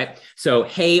argue, right? So,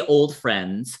 hey, old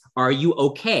friends, are you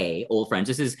okay, old friends?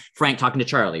 This is Frank talking to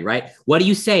Charlie, right? What do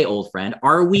you say, old friend?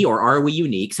 Are we or are we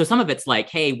unique? So some of it's like,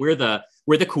 hey, we're the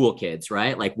cool kids,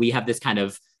 right? Like we have this kind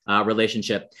of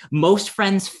relationship. Most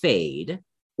friends fade,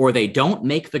 or they don't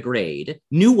make the grade.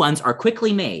 New ones are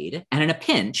quickly made, and in a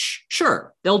pinch,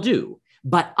 sure, they'll do.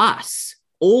 But us,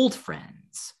 old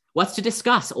friends, what's to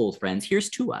discuss, old friends? Here's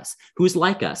to us. Who's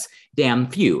like us? Damn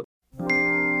few.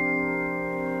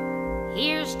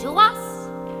 Here's to us.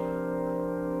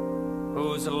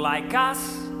 Who's like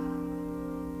us?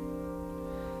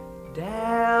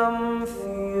 Damn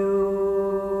few.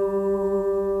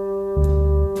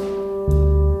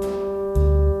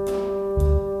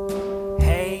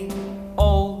 Hey,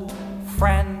 old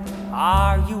friend,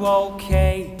 are you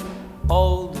okay?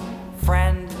 Old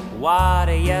friend, what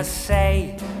do you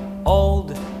say?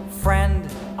 Old friend,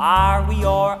 are we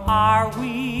or are we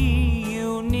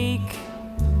unique?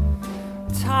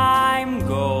 Time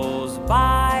goes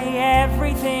by,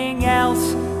 everything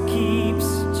else keeps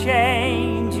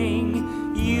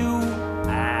changing. You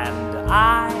and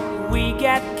I, we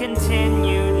get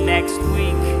continued next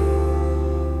week.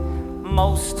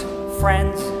 Most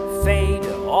friends fade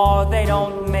or they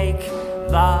don't make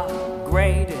the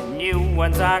grade. New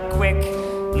ones are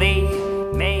quickly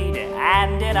made,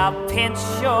 and in a pinch,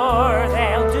 sure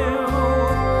they'll do.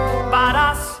 But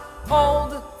us,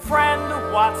 old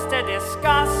friend, what's to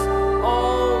discuss?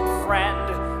 Old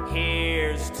friend,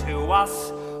 here's to us.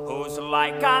 Who's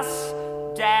like us?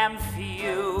 Damn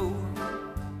few.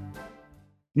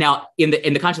 Now, in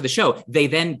the context of the show, they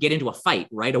then get into a fight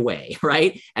right away,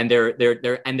 right? And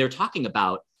they're talking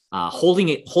about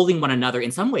holding one another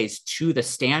in some ways to the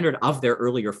standard of their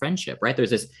earlier friendship, right?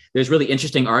 There's really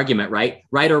interesting argument, right?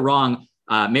 Right or wrong.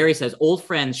 Mary says, old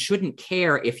friends shouldn't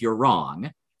care if you're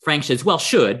wrong. Frank says, well,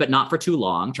 should, but not for too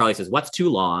long. Charlie says, what's too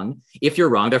long? If you're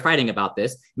wrong, they're fighting about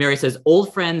this. Mary says,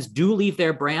 old friends do leave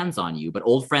their brands on you, but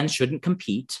old friends shouldn't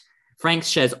compete. Frank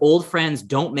says, old friends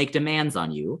don't make demands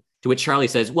on you. To which Charlie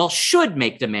says, well, should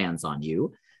make demands on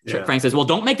you. Yeah. Frank says, well,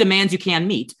 don't make demands you can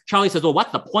meet. Charlie says, well,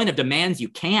 what's the point of demands you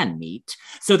can meet?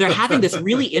 So they're having this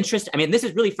really interesting, I mean, this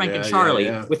is really Frank and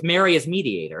Charlie with Mary as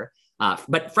mediator.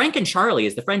 But Frank and Charlie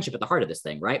is the friendship at the heart of this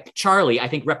thing, right? Charlie, I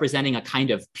think, representing a kind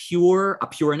of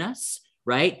pureness,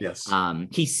 right? Yes.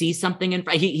 He sees something in.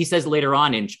 He says later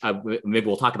on, in maybe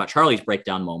we'll talk about Charlie's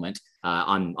breakdown moment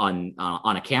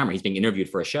on a camera. He's being interviewed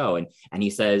for a show, and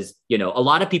he says, a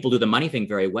lot of people do the money thing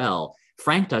very well.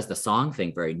 Frank does the song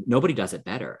thing nobody does it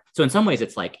better. So in some ways,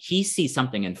 it's like he sees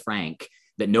something in Frank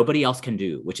that nobody else can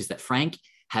do, which is that Frank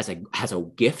has a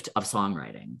gift of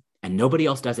songwriting. And nobody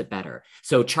else does it better.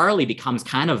 So Charlie becomes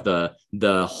kind of the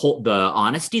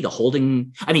honesty, the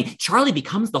holding. I mean, Charlie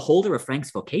becomes the holder of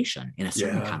Frank's vocation in a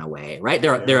certain kind of way, right?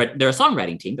 They're a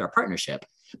songwriting team, they're a partnership.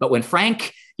 But when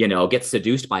Frank, gets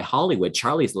seduced by Hollywood,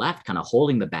 Charlie's left kind of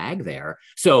holding the bag there.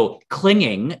 So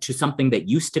clinging to something that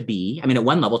used to be. I mean, at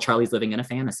one level, Charlie's living in a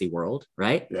fantasy world,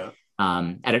 right? Yeah.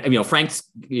 Frank's,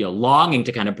 longing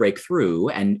to kind of break through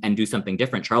and do something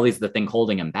different. Charlie's the thing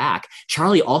holding him back.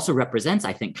 Charlie also represents,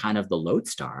 I think, kind of the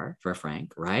lodestar for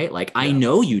Frank, right? Like, I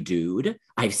know you, dude.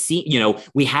 I've seen,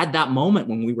 we had that moment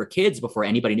when we were kids before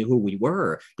anybody knew who we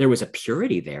were. There was a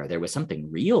purity there. There was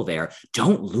something real there.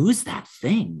 Don't lose that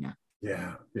thing.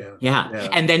 Yeah.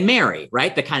 And then Mary,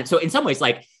 right? So in some ways,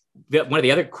 like, one of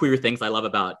the other queer things I love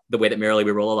about the way that Merrily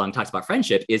We Roll Along talks about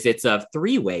friendship is it's a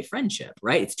three-way friendship,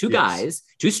 right? It's two guys,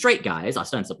 two straight guys,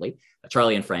 ostensibly,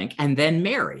 Charlie and Frank, and then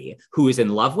Mary, who is in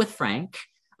love with Frank,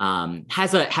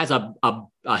 has a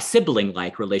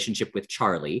sibling-like relationship with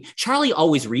Charlie. Charlie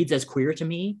always reads as queer to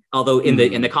me, although in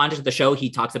the context of the show, he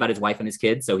talks about his wife and his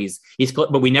kids, so he's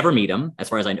but we never meet him, as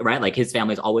far as I know, right? Like, his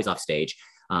family is always off stage.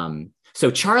 So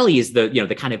Charlie is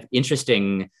the kind of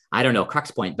interesting,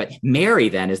 crux point, but Mary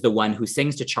then is the one who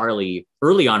sings to Charlie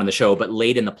early on in the show, but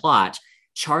late in the plot,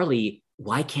 Charlie,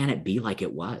 why can't it be like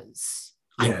it was?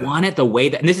 Yeah. I want it the way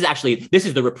that, and this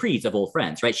is the reprise of Old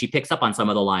Friends, right? She picks up on some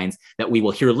of the lines that we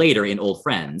will hear later in Old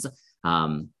Friends.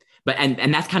 But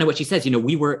that's kind of what she says,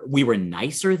 we were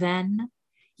nicer then.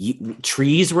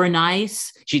 Trees were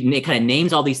nice. She kind of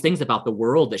names all these things about the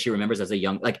world that she remembers as a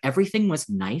young, like, everything was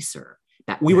nicer.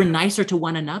 That we were nicer to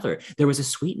one another. There was a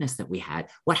sweetness that we had.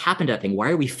 What happened to that thing? Why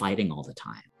are we fighting all the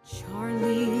time?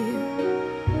 Charlie,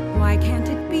 why can't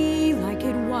it be like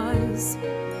it was?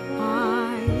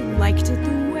 I liked it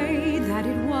the way that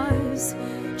it was.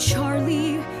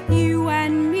 Charlie, you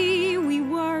and me, we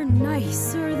were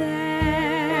nicer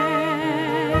then.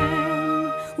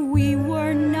 We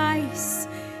were nice.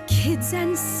 Kids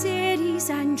and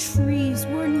cities and trees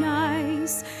were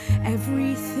nice.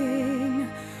 Everything.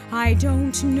 I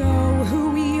don't know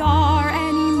who we are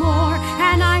anymore,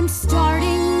 and I'm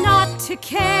starting not to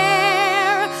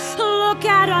care. Look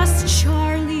at us,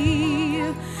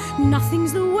 Charlie.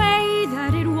 Nothing's the way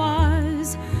that it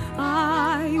was.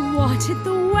 I want it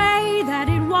the way that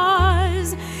it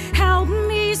was. Help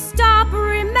me stop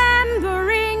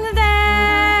remembering then.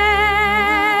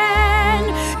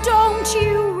 Don't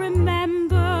you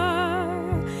remember?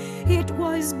 It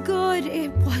was good.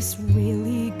 It was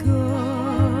really good.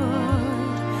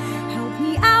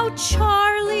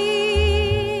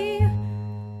 Charlie,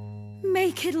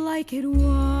 make it like it was.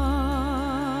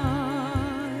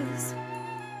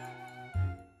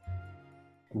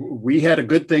 We had a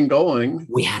good thing going.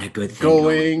 We had a good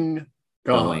thing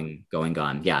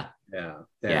gone. Yeah. Yeah.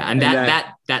 And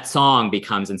that song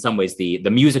becomes, in some ways, the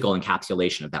musical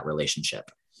encapsulation of that relationship.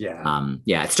 Yeah.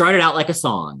 It started out like a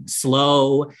song,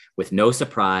 slow, with no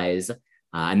surprise.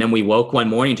 And then we woke one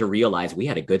morning to realize we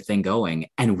had a good thing going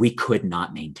and we could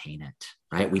not maintain it,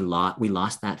 right? We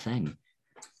lost that thing.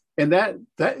 And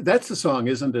that's the song,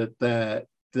 isn't it? That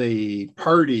the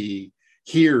party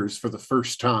hears for the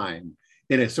first time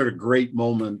in a sort of great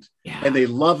moment. Yeah. And they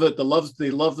love it. They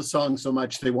love the song so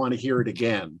much they want to hear it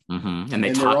again. Mm-hmm. And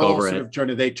they talk over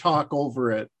it. They talk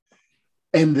over it.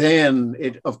 And then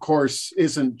it, of course,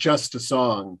 isn't just a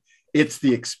song. it's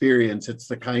the experience. It's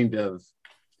the kind of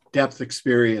depth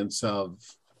experience of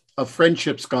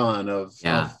friendships gone,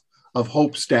 of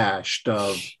hopes dashed,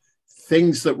 of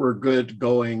things that were good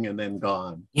going and then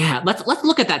gone. Yeah, let's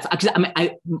look at that. Because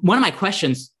one of my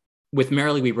questions with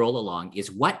Merrily We Roll Along is,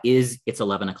 what is its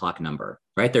 11 o'clock number,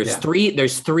 right? There's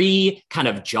three kind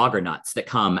of juggernauts that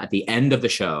come at the end of the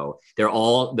show. They're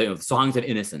all the songs of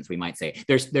innocence, we might say.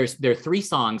 There are three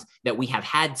songs that we have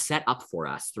had set up for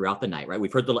us throughout the night, right?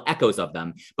 We've heard little echoes of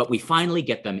them, but we finally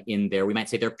get them in their, we might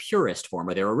say, their purest form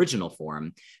or their original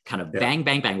form, kind of bang,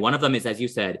 bang, bang. One of them is, as you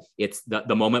said, it's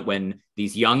the moment when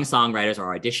these young songwriters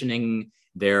are auditioning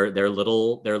their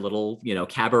little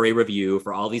cabaret review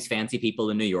for all these fancy people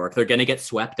in New York. They're going to get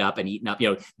swept up and eaten up.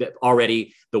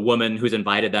 Already the woman who's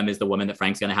invited them is the woman that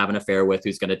Frank's going to have an affair with,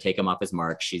 who's going to take him off his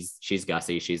mark. She's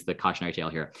Gussie. She's the cautionary tale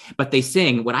here. But they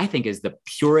sing what I think is the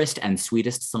purest and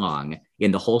sweetest song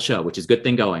in the whole show, which is Good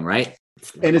Thing Going, right?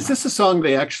 And is this a song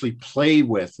they actually play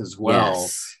with as well,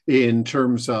 in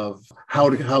terms of how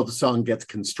the song gets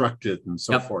constructed and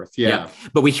so forth? Yeah.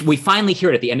 But we finally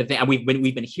hear it at the end of the day, and we've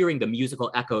been hearing the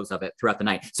musical echoes of it throughout the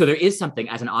night. So there is something,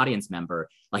 as an audience member,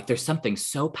 like there's something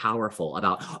so powerful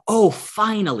about,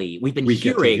 finally we get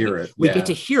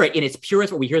to hear it in its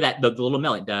purest, where we hear that the little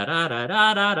melody, da da da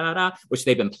da da da da, which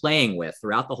they've been playing with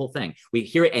throughout the whole thing. We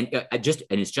hear it, and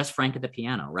it's just Frank at the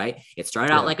piano, right? It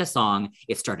started out like a song.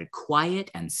 It started quiet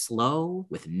and slow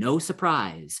with no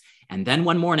surprise. And then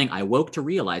one morning I woke to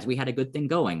realize we had a good thing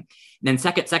going. And then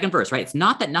second verse, right? It's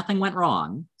not that nothing went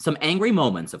wrong. Some angry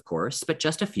moments, of course, but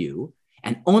just a few.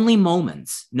 And only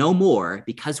moments, no more,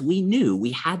 because we knew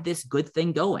we had this good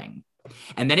thing going.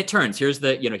 And then it turns, here's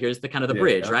the kind of the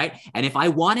bridge, right? And if I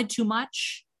wanted too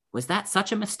much, was that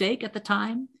such a mistake at the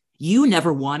time? You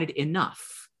never wanted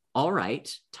enough. All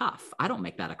right, tough. I don't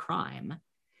make that a crime.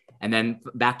 And then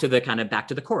back to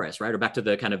the chorus, right? Or back to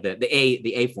the kind of the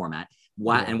A format.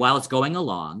 And while it's going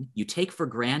along, you take for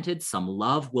granted some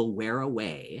love will wear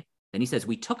away. Then he says,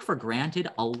 we took for granted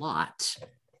a lot,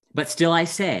 but still I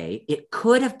say it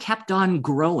could have kept on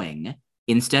growing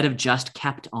instead of just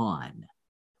kept on.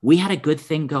 We had a good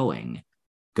thing going.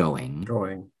 Gone.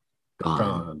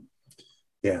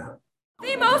 Yeah.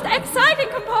 The most exciting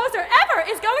composer ever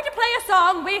is going to play a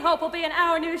song we hope will be in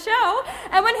our new show.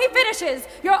 And when he finishes,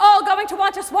 you're all going to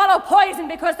want to swallow poison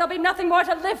because there'll be nothing more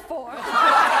to live for.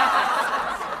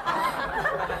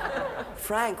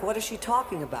 Frank, what is she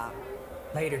talking about?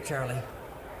 Later, Charlie.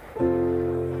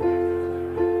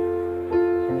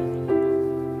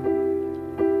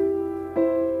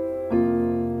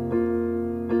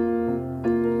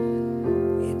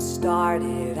 It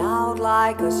started out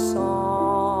like a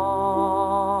song.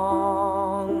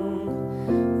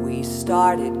 We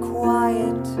started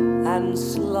quiet and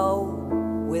slow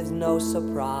with no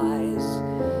surprise.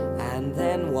 And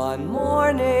then one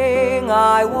morning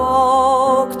I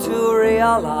woke to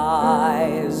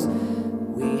realize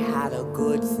we had a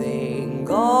good thing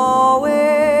going.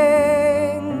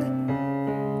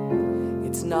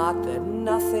 It's not that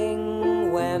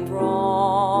nothing went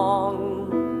wrong.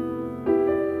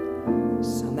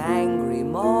 Some angry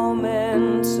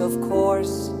moments, of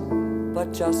course,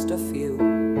 but just a few.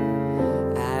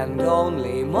 And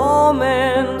only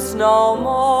moments, no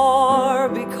more,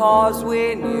 because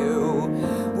we knew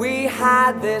we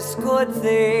had this good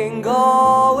thing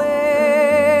going.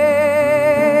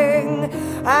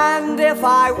 And if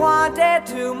I wanted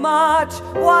too much,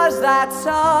 was that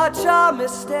such a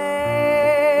mistake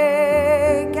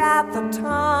at the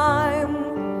time?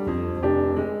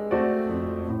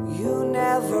 You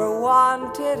never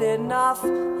wanted enough.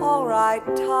 All right,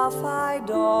 tough, I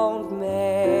don't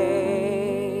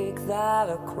make that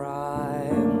a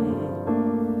crime.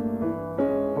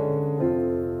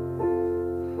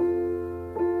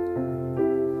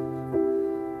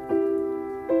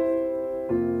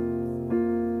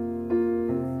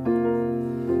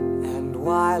 And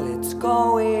while it's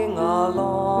going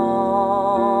along,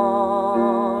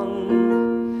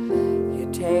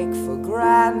 you take for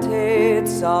granted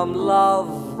some love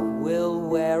will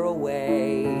wear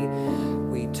away.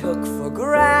 We took for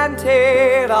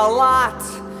granted a lot,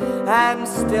 and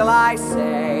still I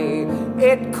say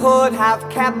it could have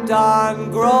kept on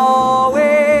growing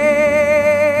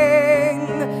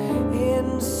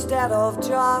instead of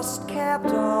just kept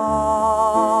on.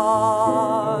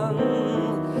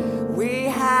 We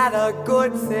had a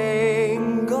good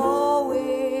thing going.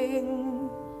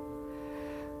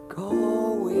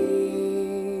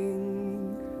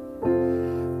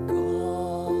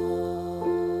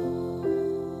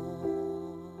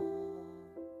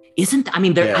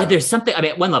 There's something,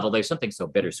 at one level, there's something so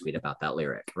bittersweet about that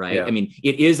lyric, right? Yeah. I mean,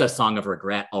 it is a song of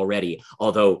regret already,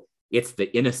 although It's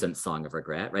the innocent song of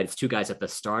regret, right? It's two guys at the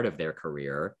start of their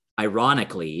career.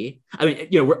 Ironically, I mean,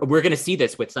 we're going to see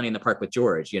this with Sunny in the Park with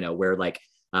George, where like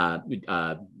James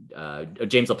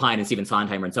Lapine and Stephen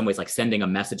Sondheim are in some ways like sending a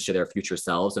message to their future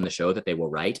selves in the show that they will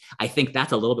write. I think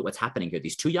that's a little bit what's happening here.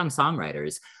 These two young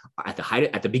songwriters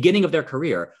at the beginning of their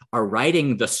career are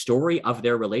writing the story of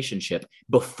their relationship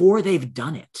before they've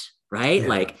done it, right? Yeah.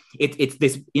 Like it's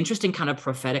this interesting kind of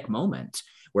prophetic moment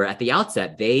where at the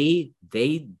outset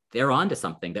they're onto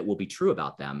something that will be true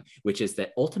about them, which is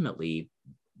that ultimately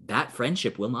that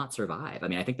friendship will not survive. I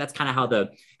mean, I think that's kind of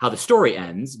how the story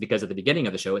ends, because at the beginning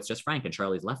of the show, it's just Frank and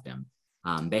Charlie's left him.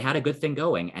 They had a good thing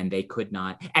going and they could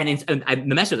not. And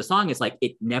the message of the song is like,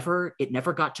 it never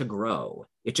got to grow.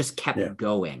 It just kept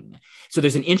going. So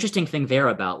there's an interesting thing there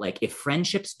about like, if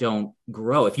friendships don't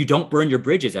grow, if you don't burn your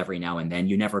bridges every now and then,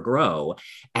 you never grow.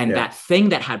 And that thing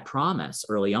that had promise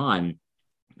early on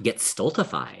gets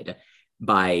stultified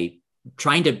by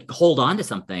trying to hold on to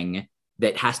something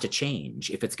that has to change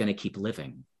if it's going to keep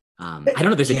living. I don't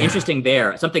know. There's an interesting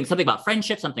there, something about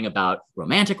friendship, something about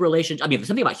romantic relations. I mean,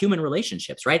 something about human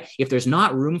relationships, right? If there's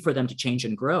not room for them to change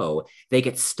and grow, they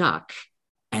get stuck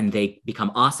and they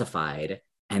become ossified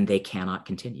and they cannot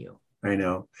continue. I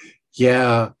know.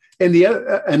 Yeah. And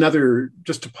another,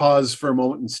 just to pause for a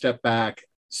moment and step back,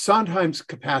 Sondheim's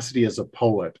capacity as a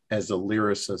poet, as a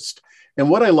lyricist. And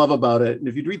what I love about it, and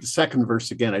if you read the second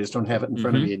verse again, I just don't have it in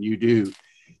front of me and you do,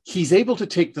 he's able to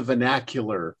take the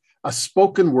vernacular, a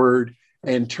spoken word,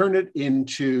 and turn it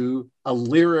into a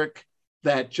lyric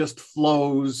that just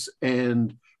flows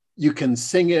and you can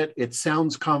sing it. It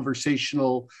sounds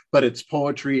conversational, but it's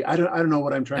poetry. I don't know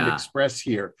what I'm trying to express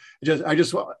here. I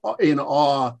just in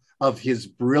awe of his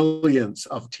brilliance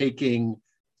of taking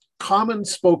common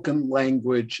spoken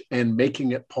language and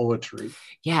making it poetry.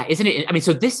 Yeah, isn't it? I mean,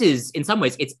 so this is in some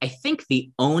ways, it's I think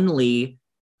the only.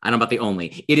 I don't know about the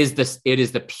only. It is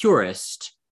the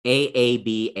purest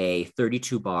AABA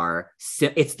 32 bar.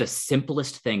 It's the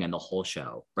simplest thing in the whole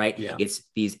show, right? Yeah. It's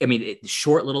these, I mean,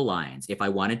 short little lines. If I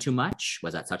wanted too much,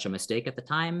 was that such a mistake at the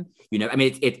time? I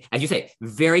mean, it's as you say,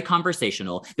 very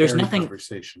conversational. There's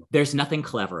nothing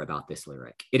clever about this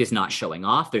lyric. It is not showing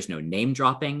off. There's no name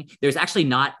dropping. There's actually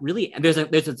not really,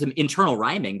 there's some internal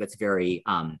rhyming that's very,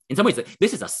 in some ways,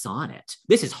 this is a sonnet.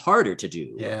 This is harder to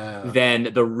do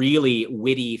than the really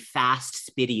witty, fast,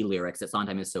 spitty lyrics that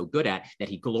Sondheim is so good at, that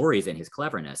he glories in his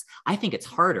cleverness. I think it's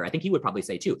harder. I think he would probably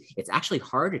say too, it's actually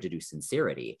harder to do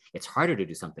sincerity. It's harder to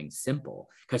do something simple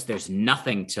because there's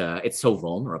nothing it's so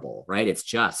vulnerable, right? It's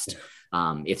just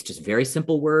very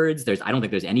simple words. I don't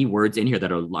think there's any words in here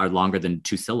that are longer than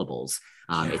 2 syllables.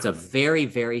 It's a very,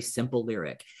 very simple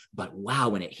lyric, but wow,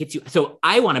 when it hits you. So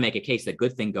I want to make a case that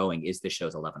Good Thing Going is this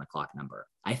show's 11 o'clock number.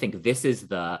 I think this is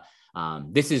the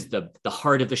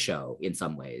heart of the show in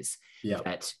some ways. Yeah.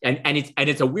 And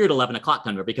it's a weird 11 o'clock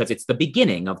number because it's the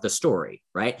beginning of the story,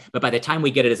 right? But by the time we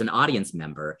get it as an audience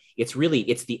member, it's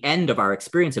the end of our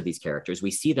experience of these characters. We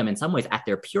see them in some ways at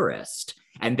their purest.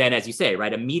 And then, as you say,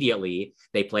 right, immediately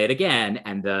they play it again,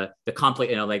 and the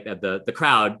conflict, the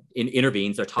crowd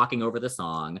intervenes. They're talking over the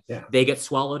song. Yeah. They get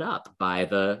swallowed up by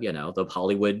the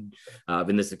Hollywood,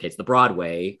 in this case, the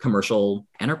Broadway commercial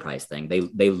enterprise thing.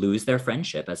 They lose their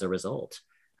friendship as a result.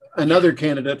 Another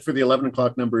candidate for the 11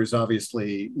 o'clock number is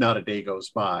obviously Not a Day Goes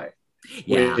By,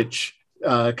 which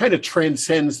kind of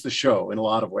transcends the show in a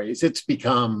lot of ways. It's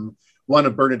become one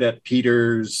of Bernadette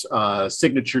Peters'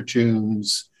 signature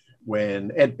tunes.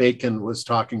 When Ed Bacon was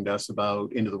talking to us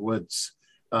about Into the Woods,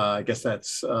 I guess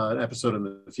that's an episode in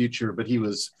the future, but he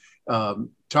was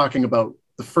talking about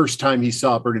the first time he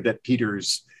saw Bernadette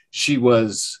Peters. She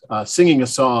was singing a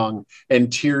song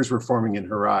and tears were forming in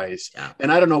her eyes. Yeah.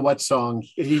 And I don't know what song,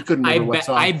 he couldn't remember what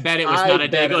song. I bet it was Not a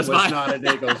Day Goes By. Not a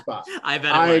Day Goes By. I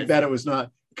bet it was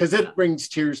not, because it brings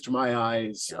tears to my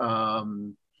eyes.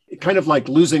 Kind of like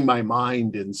Losing My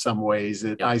Mind in some ways.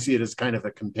 I see it as kind of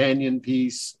a companion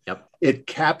piece. Yep. It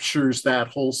captures that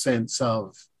whole sense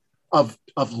of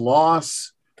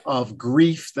loss, of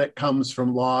grief that comes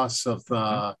from loss, of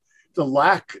the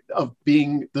lack of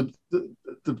being the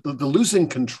losing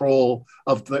control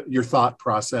of your thought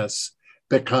process,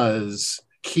 because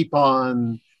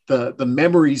the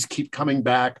memories keep coming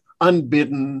back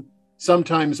unbidden,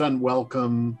 sometimes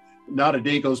unwelcome. Not a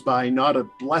day goes by, not a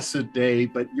blessed day,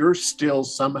 but you're still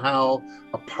somehow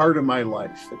a part of my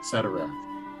life, etc.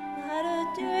 Not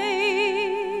a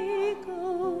day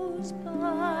goes by,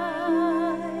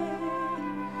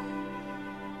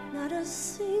 not a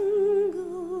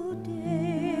single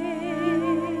day,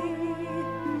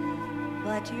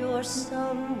 but you're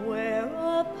somewhere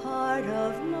a part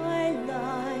of my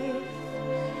life,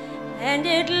 and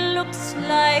it looks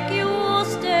like you'll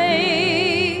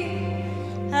stay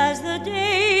as the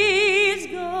days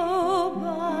go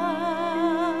by.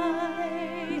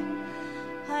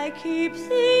 I keep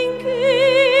thinking,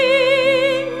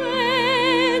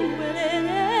 when will it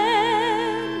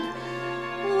end?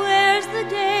 Where's the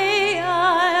day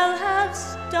I'll have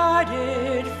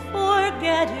started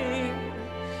forgetting?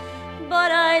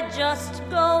 But I just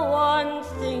go on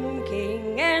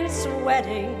thinking and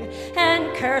sweating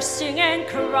and cursing and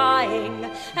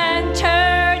crying and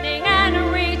turning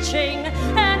and reaching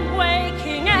and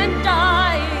waking and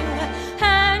dying.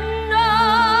 And no,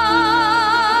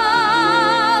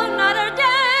 not a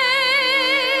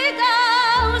day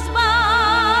goes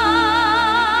by,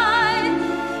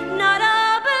 not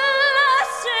a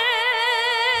blessed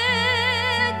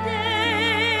day.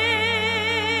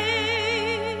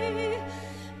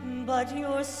 But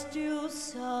you're still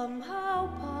somehow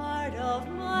part of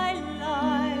my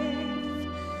life,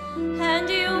 and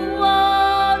you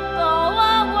won't go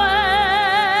away.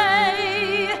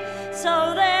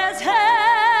 So there's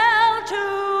hell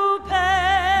to pay,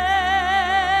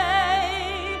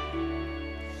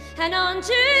 and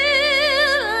until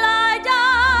I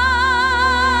die,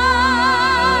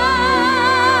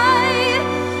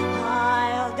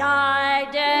 I'll die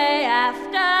day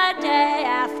after day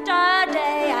after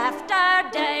day after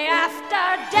day after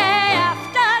day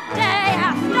after day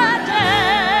after day.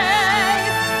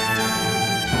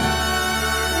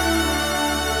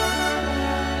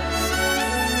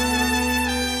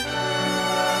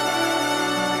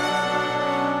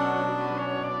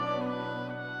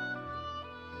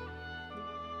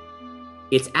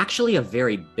 It's actually a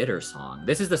very bitter song.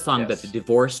 This is the song that the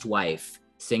divorced wife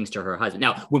sings to her husband.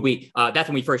 Now, when we that's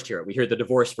when we first hear it. We hear the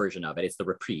divorce version of it. It's the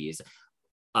reprise.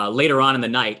 Later on in the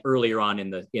night, earlier on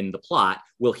in the plot,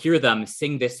 we'll hear them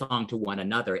sing this song to one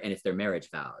another, and it's their marriage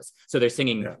vows. So they're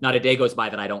singing, "Not a day goes by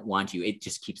that I don't want you." It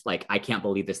just keeps like, I can't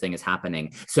believe this thing is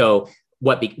happening. So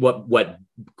what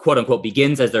quote unquote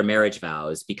begins as their marriage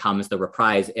vows becomes the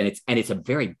reprise, and it's a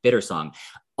very bitter song.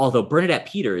 Although Bernadette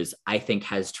Peters, I think,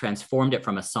 has transformed it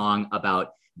from a song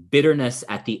about bitterness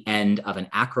at the end of an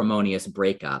acrimonious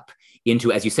breakup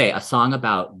into, as you say, a song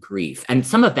about grief. And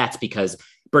some of that's because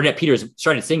Bernadette Peters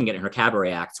started singing it in her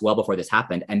cabaret acts well before this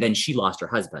happened, and then she lost her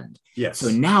husband. Yes. So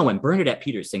now when Bernadette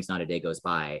Peters sings "Not a Day Goes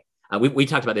By," we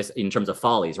talked about this in terms of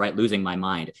Follies, right? Losing my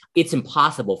mind. It's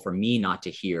impossible for me not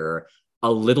to hear a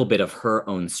little bit of her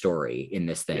own story in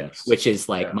this thing, which is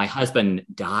like, my husband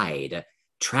died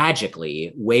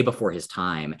tragically way before his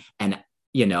time, and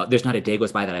there's not a day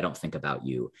goes by that I don't think about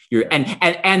you. And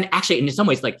actually, in some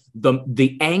ways, like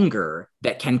the anger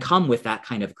that can come with that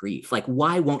kind of grief, like,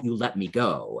 why won't you let me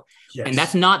go? Yes. And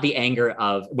that's not the anger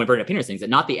of, when Bernadette Peters sings it,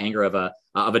 not the anger of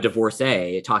a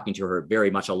divorcee talking to her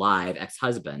very much alive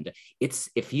ex-husband. It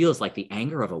feels like the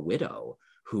anger of a widow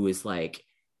who is like,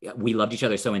 we loved each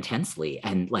other so intensely,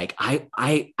 and like I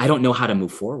don't know how to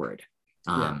move forward.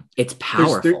 It's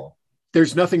powerful.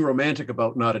 There's nothing romantic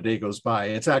about "Not a Day Goes By."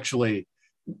 It's actually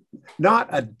not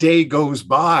a day goes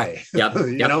by.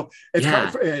 It's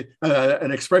kind of,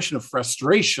 an expression of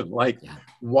frustration. Like,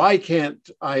 why can't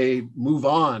I move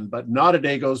on? But not a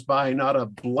day goes by, not a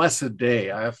blessed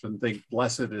day. I often think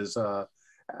blessed is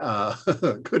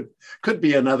could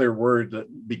be another word that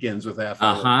begins with F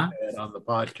on the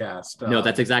podcast. No,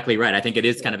 that's exactly right. I think it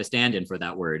is kind of a stand-in for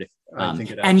that word. I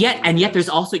think it and yet there's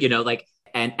also, like,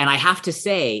 and I have to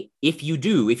say, if you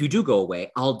do go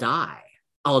away, I'll die.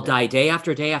 I'll die day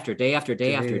after day after day after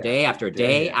day after day after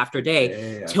day after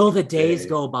day till the days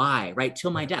go by, right?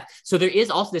 Till my death. So there is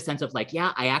also this sense of like,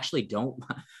 I actually don't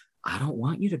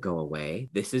want you to go away.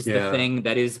 This is the thing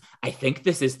that is, I think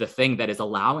this is the thing that is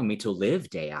allowing me to live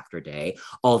day after day.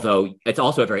 Although it's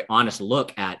also a very honest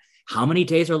look at how many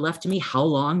days are left to me. How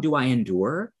long do I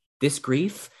endure this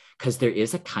grief? Because there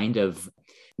is a kind of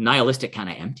nihilistic kind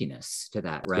of emptiness to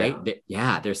that, right?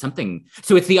 There's something.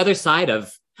 So it's the other side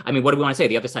of, I mean, what do we want to say?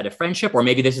 The other side of friendship, or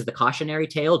maybe this is the cautionary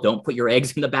tale. Don't put your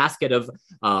eggs in the basket of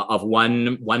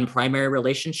one primary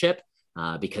relationship,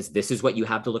 because this is what you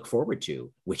have to look forward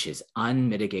to, which is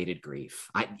unmitigated grief.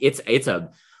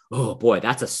 Oh boy,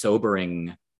 that's a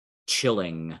sobering,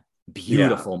 chilling,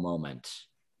 beautiful moment.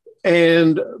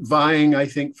 And vying, I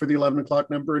think, for the 11 o'clock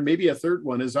number, and maybe a third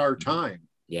one, is Our Time.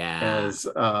 As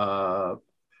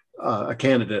a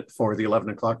candidate for the 11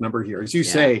 o'clock number here. As you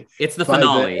say, it's the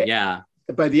finale.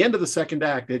 By the end of the second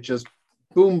act, it just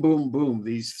boom, boom, boom.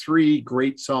 These three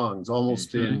great songs,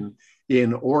 almost in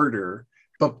order.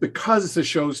 But because the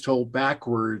show's told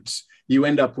backwards, you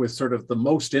end up with sort of the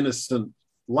most innocent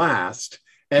last,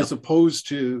 as opposed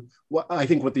to what I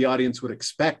think what the audience would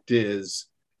expect is,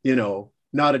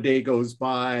 not a day goes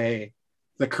by,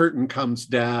 the curtain comes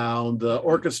down, the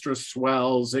orchestra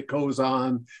swells, it goes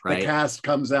on, the cast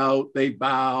comes out, they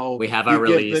bow. We have our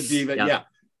release. The diva, yeah.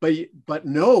 But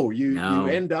no, you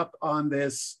end up on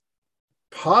this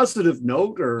positive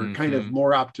note or kind of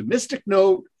more optimistic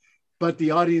note, but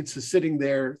the audience is sitting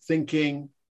there thinking,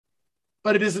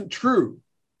 but it isn't true.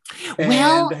 And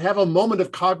have a moment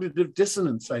of cognitive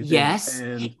dissonance, I think. Yes.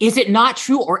 Is it not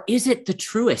true, or is it the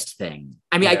truest thing?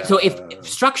 I mean, so if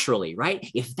structurally, right,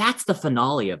 if that's the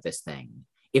finale of this thing,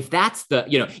 if that's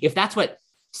if that's what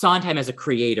Sondheim as a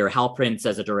creator, Hal Prince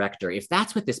as a director, if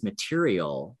that's what this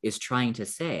material is trying to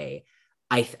say,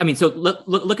 I mean, so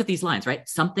look at these lines, right?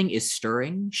 Something is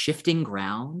stirring, shifting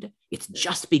ground. It's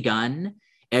just begun.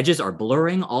 Edges are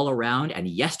blurring all around, and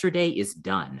yesterday is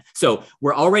done. So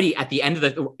we're already at the end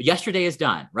of yesterday is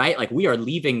done, right? Like we are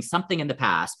leaving something in the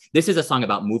past. This is a song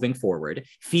about moving forward.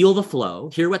 Feel the flow,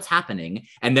 hear what's happening.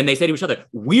 And then they say to each other,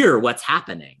 we're what's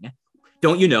happening.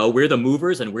 Don't you know, we're the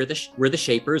movers and we're the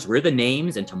shapers, we're the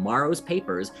names in tomorrow's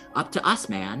papers. Up to us,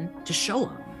 man, to show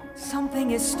them.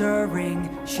 Something is stirring,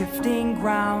 shifting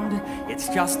ground. It's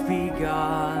just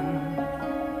begun.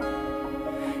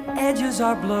 Edges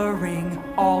are blurring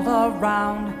all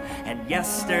around, and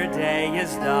yesterday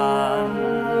is done.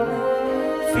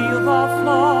 Feel the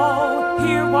flow,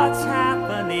 hear what's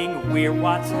happening, we're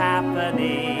what's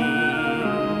happening.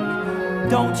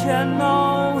 Don't you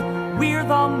know, we're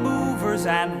the movers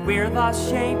and we're the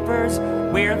shapers,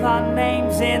 we're the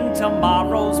names in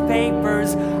tomorrow's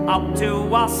papers. Up to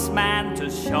us, man, to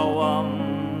show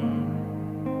 'em.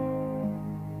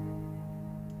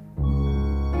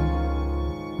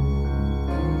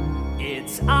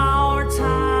 It's our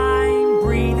time,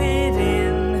 breathe it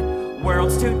in.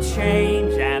 Worlds to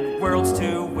change and worlds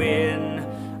to win.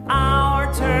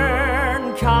 Our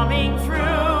turn coming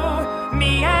through.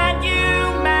 Me and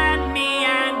you, man, me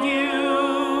and you.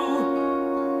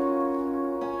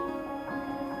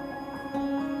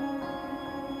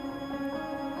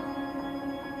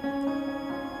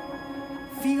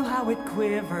 Feel how it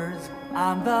quivers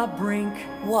on the brink.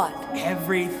 What?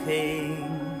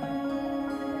 Everything.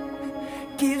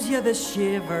 Gives you the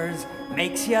shivers,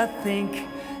 makes you think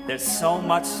there's so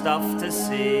much stuff to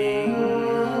sing.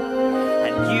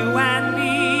 And you and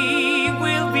me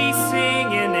will be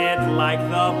singing it like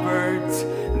the birds.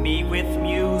 Me with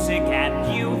music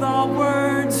and you the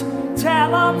words.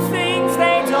 Tell them things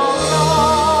they don't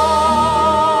know.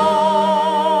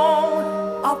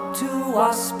 Up to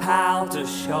us, pal, to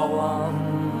show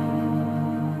 'em.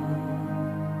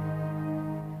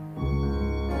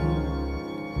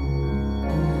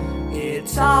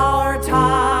 It's our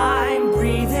time,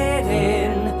 breathe it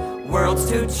in. Worlds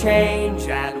to change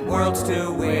and worlds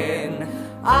to win.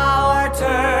 Our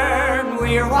turn,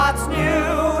 we're what's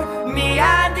new. Me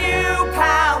and you,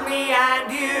 pal, me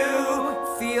and you.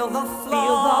 Feel the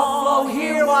flow,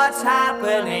 hear what's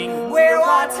happening. We're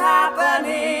what's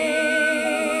happening.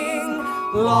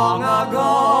 Long ago,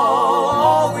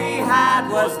 all we had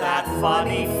was that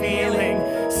funny feeling,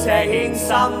 saying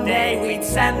someday we'd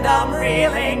send them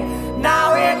reeling.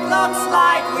 Now it looks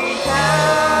like we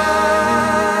can.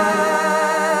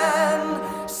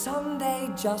 Someday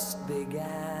just began.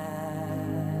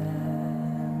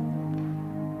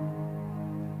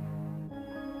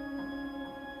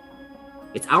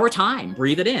 It's our time.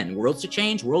 Breathe it in. Worlds to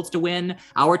change, worlds to win.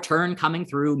 Our turn coming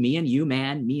through. Me and you,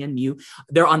 man. Me and you.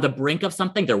 They're on the brink of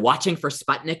something. They're watching for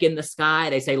Sputnik in the sky.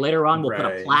 They say later on, we'll put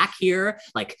a plaque here.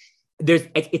 Like,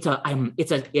 it's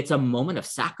a moment of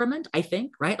sacrament, I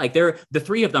think, right? Like the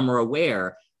three of them are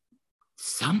aware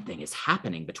something is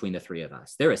happening between the three of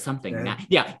us. There is something.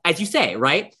 As you say,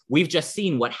 right? We've just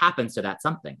seen what happens to that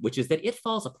something, which is that it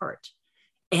falls apart.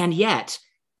 And yet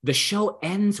the show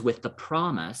ends with the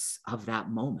promise of that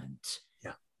moment.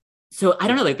 Yeah. So I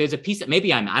don't know, like there's a piece that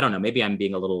maybe I'm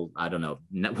being a little,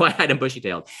 wide-eyed and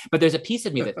bushy-tailed, but there's a piece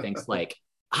of me that thinks like,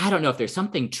 I don't know if there's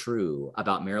something true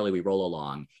about Merrily We Roll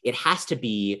Along. It has to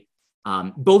be,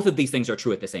 both of these things are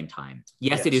true at the same time.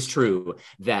 Yes. It is true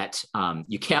that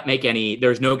you can't make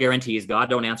there's no guarantees. God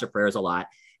don't answer prayers a lot.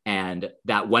 And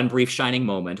that one brief shining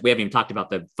moment, we haven't even talked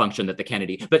about the function that the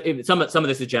Kennedy, but some of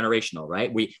this is generational,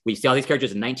 right? We see all these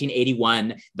characters in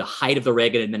 1981, the height of the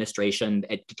Reagan administration,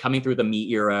 coming through the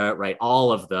me era, right?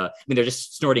 They're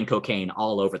just snorting cocaine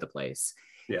all over the place.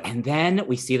 Yeah. And then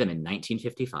we see them in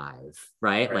 1955,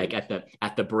 right? Like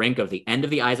at the brink of the end of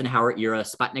the Eisenhower era,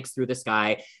 Sputnik's through the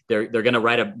sky. They're going to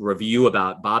write a review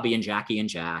about Bobby and Jackie and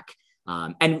Jack.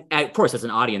 And of course, as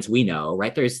an audience, we know,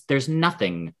 right? There's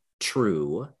nothing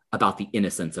true about the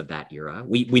innocence of that era.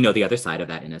 We know the other side of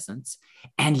that innocence.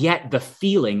 And yet the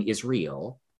feeling is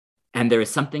real. And there is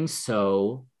something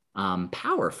so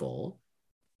powerful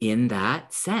in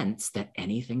that sense that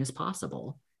anything is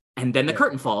possible. And then the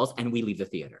curtain falls and we leave the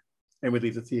theater.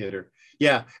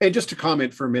 Yeah. And just to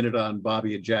comment for a minute on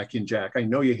Bobby and Jackie and Jack, I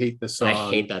know you hate this song. I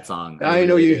hate that song. I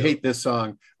know you hate this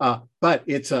song, but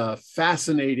it's a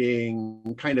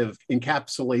fascinating kind of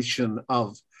encapsulation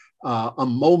of a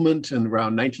moment in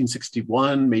around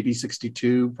 1961, maybe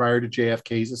 62, prior to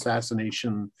JFK's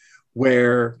assassination,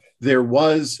 where there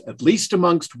was, at least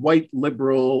amongst white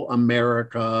liberal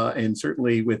America, and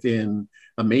certainly within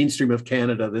a mainstream of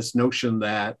Canada, this notion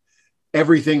that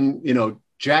everything,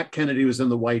 Jack Kennedy was in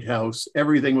the White House,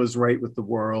 everything was right with the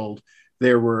world.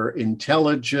 There were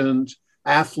intelligent,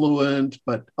 affluent,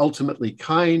 but ultimately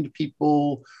kind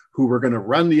people who were going to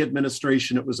run the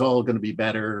administration. It was all going to be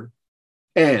better.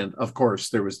 And of course,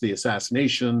 there was the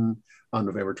assassination on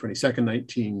November 22nd,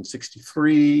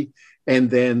 1963, and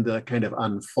then the kind of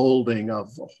unfolding of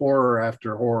horror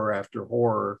after horror after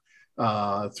horror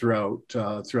throughout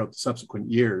the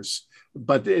subsequent years.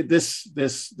 But this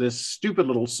stupid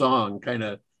little song kind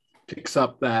of picks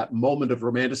up that moment of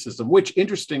romanticism, which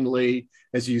interestingly,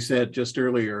 as you said just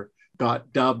earlier,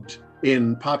 got dubbed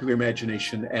in popular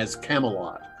imagination as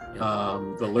Camelot. The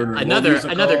Lerner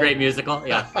another great musical,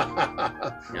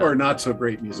 or not so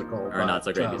great musical,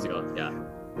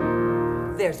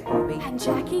 There's Bobby and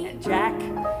Jackie and Jack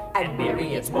and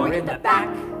Mary. It's more in the back.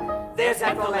 There's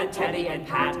Ethel and Teddy and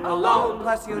Pat alone,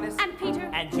 plus Eunice and Peter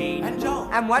and Jean and Joe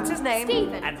and what's his name?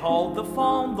 Stephen. And hold the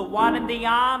phone, the one in the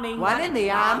army. One in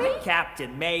the army?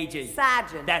 Captain, Major,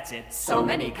 Sergeant. That's it. So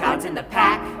many cards in the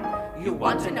pack. You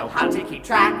want to know how to keep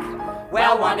track?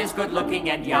 Well, one is good looking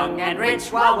and young and rich,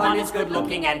 while one is good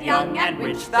looking and young and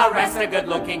rich. The rest are good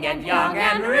looking and young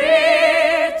and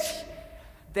rich.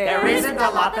 There isn't a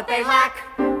lot that they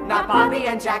lack. Not Bobby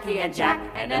and Jackie and Jack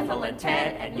and Ethel and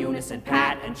Ted and Eunice and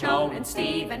Pat and Joan and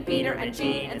Steve and Peter and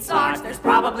Jean and Sarge. There's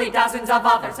probably dozens of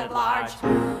others at large.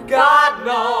 God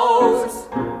knows.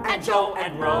 And Joe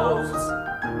and Rose.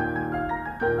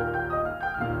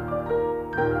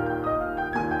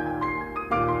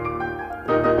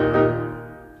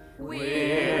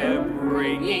 We're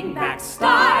bringing back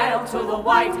style to the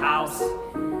White House.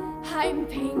 I'm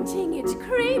painting it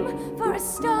cream for a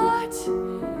start.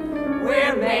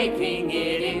 We're making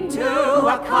it into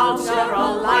a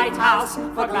cultural lighthouse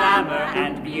for glamour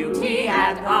and beauty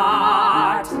and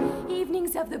art.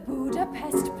 Evenings of the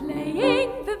Budapest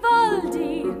playing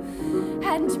Vivaldi,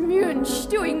 and Munch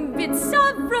doing bits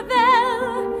of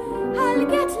Ravel. I'll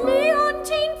get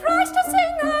Leontine Price to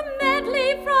sing a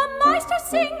medley from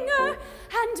Meistersinger,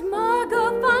 and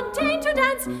Margot Fontaine to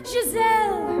dance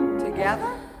Giselle.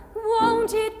 Together?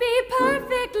 Won't it be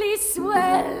perfectly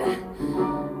swell?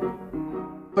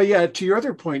 But yeah, to your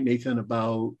other point, Nathan,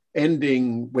 about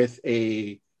ending with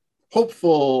a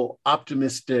hopeful,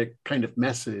 optimistic kind of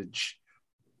message,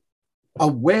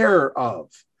 aware of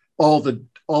all the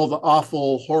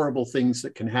awful, horrible things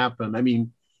that can happen. I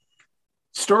mean,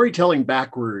 storytelling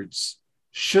backwards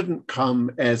shouldn't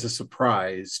come as a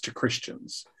surprise to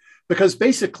Christians, because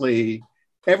basically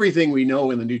everything we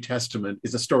know in the New Testament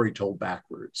is a story told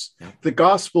backwards. Yeah. The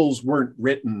Gospels weren't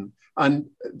written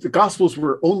the Gospels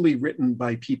were only written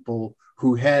by people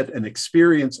who had an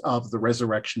experience of the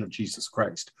resurrection of Jesus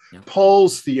Christ. Yeah.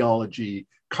 Paul's theology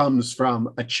comes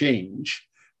from a change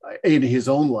in his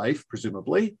own life,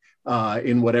 presumably,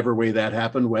 in whatever way that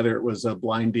happened, whether it was a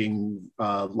blinding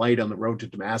light on the road to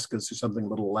Damascus or something a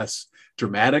little less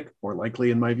dramatic, more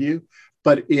likely in my view.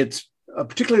 But it's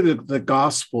particularly the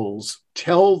Gospels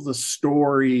tell the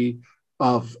story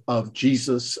of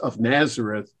Jesus of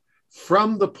Nazareth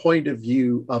from the point of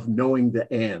view of knowing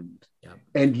the end. Yeah.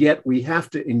 And yet we have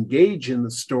to engage in the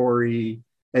story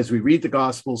as we read the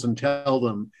Gospels and tell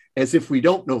them as if we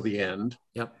don't know the end.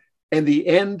 Yep. And the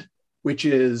end, which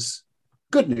is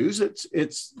good news,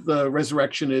 it's the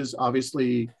resurrection is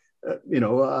obviously,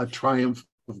 a triumph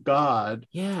of God.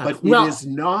 Yeah. But it is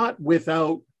not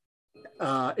without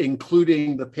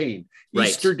including the pain. Right.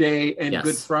 Easter Day and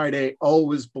Good Friday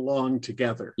always belong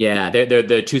together. Yeah, they're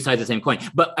the two sides of the same coin.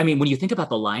 But I mean, when you think about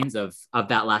the lines of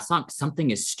that last song, something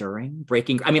is stirring,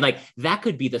 breaking. I mean, like that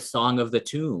could be the song of the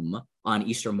tomb on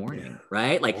Easter morning,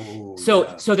 right? Like,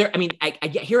 so there. I mean, I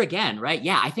get here again, right?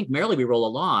 Yeah, I think Merrily We Roll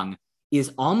Along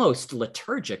is almost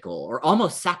liturgical or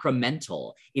almost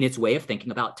sacramental in its way of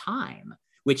thinking about time,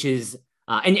 which is.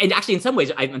 And actually, in some ways,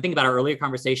 I'm thinking about our earlier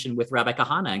conversation with Rabbi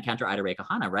Kahana and Cantor Ida Ray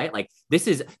Kahana, right? Like this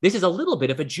is a little bit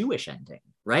of a Jewish ending,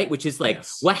 right? Which is like,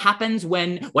 what happens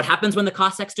when the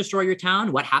Cossacks destroy your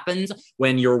town? What happens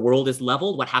when your world is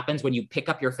leveled? What happens when you pick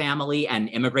up your family and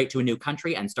immigrate to a new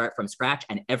country and start from scratch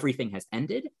and everything has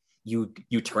ended? you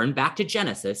turn back to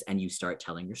Genesis and you start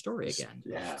telling your story again.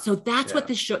 Yeah. So that's what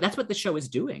the show is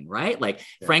doing, right? Like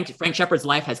Frank Shepard's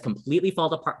life has completely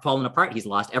fallen apart. He's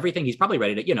lost everything. He's probably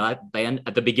ready to,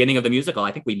 at the beginning of the musical,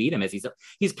 I think we meet him as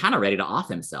he's kind of ready to off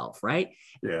himself, right?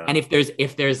 Yeah. And if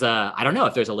there's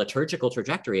a liturgical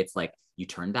trajectory, it's like you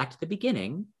turn back to the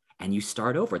beginning and you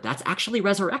start over. That's actually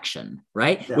resurrection,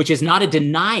 right? Yeah. Which is not a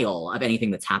denial of anything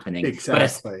that's happening,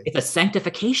 exactly. But it's a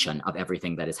sanctification of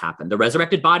everything that has happened. The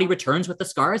resurrected body returns with the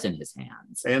scars in his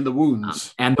hands. And the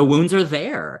wounds. And the wounds are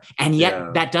there. And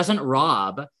yet that doesn't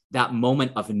rob that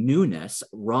moment of newness,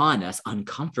 rawness,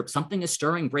 uncomfortable. Something is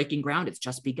stirring, breaking ground. It's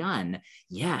just begun.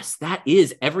 Yes, that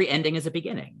is, every ending is a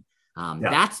beginning.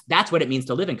 That's what it means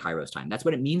to live in Kairos time. That's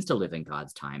what it means to live in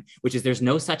God's time, which is there's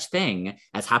no such thing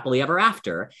as happily ever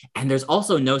after. And there's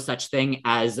also no such thing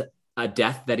as a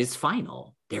death that is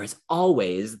final. There is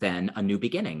always then a new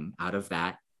beginning out of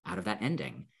that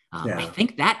ending. I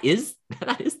think that is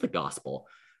the gospel.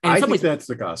 And I think that's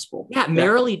the gospel. Yeah,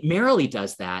 Merrily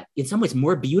does that in some ways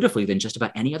more beautifully than just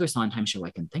about any other Sondheim show I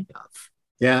can think of.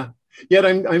 Yeah. Yet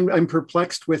I'm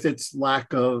perplexed with its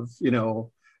lack of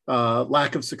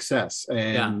success.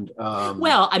 And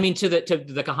well, I mean, to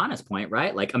the Kahana's point,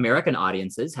 right? Like American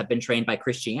audiences have been trained by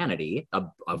Christianity, a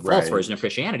false version of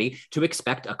Christianity, to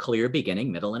expect a clear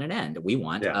beginning, middle, and an end. We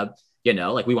want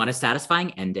we want a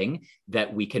satisfying ending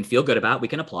that we can feel good about, we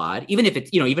can applaud, even if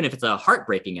it's a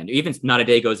heartbreaking end, even if not a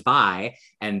day goes by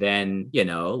and then,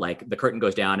 like the curtain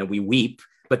goes down and we weep,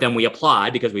 but then we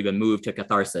applaud because we've been moved to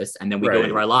catharsis, and then we go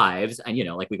into our lives and,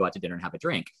 like we go out to dinner and have a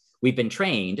drink. We've been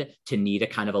trained to need a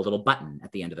kind of a little button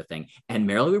at the end of the thing. And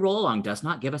Merrily We Roll Along does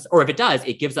not give us, or if it does,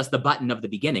 it gives us the button of the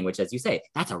beginning, which, as you say,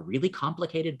 that's a really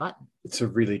complicated button. It's a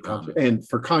really complicated, and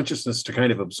for consciousness to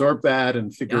kind of absorb that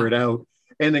and figure it out,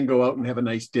 and then go out and have a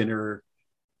nice dinner.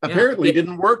 Apparently it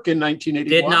didn't work in 1981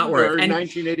 did not work. Or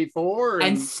 1984.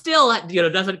 And still,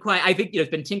 doesn't quite, I think, it's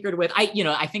been tinkered with.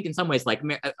 I think in some ways, like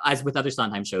as with other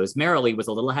Sondheim shows, Merrily was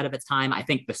a little ahead of its time. I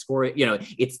think the score,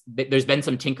 there's been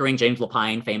some tinkering. James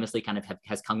Lapine famously kind of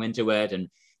has come into it and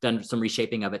done some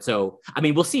reshaping of it. So, I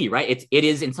mean, we'll see, right? It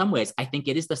is in some ways, I think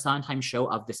it is the Sondheim show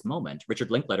of this moment. Richard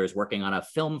Linklater is working on a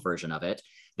film version of it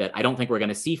that I don't think we're going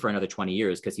to see for another 20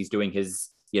 years because he's doing his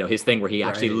thing where he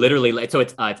actually literally, so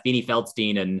it's Beanie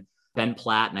Feldstein and Ben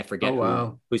Platt, and I forget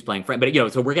who's playing Frank, but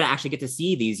so we're going to actually get to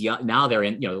see these young, now they're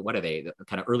in, what are they,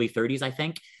 kind of early 30s, I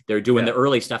think. They're doing the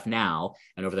early stuff now,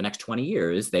 and over the next 20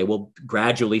 years, they will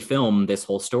gradually film this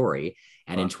whole story.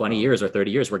 And in 20 years or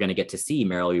 30 years, we're going to get to see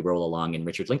Merrily We Roll Along in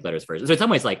Richard Linklater's version. So in some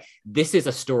ways, like, this is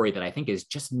a story that I think is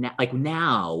just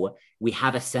now we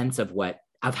have a sense of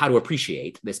how to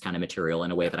appreciate this kind of material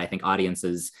in a way that I think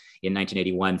audiences in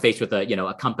 1981, faced with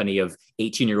a company of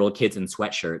 18-year-old kids in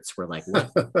sweatshirts, were like,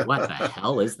 what the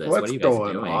hell is this? What are you guys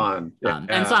doing? On?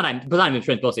 And Sondheim and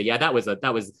Prince both say, that was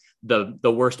the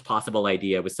worst possible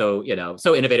idea. It was so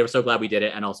innovative. We're so glad we did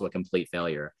it, and also a complete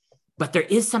failure. But there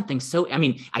is something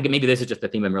maybe this is just the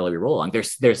theme of Merrily We Roll Along. There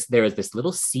is this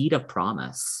little seed of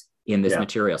promise in this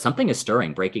material. Something is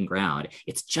stirring, breaking ground.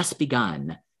 It's just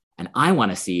begun. And I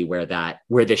want to see where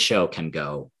this show can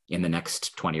go in the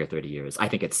next 20 or 30 years. I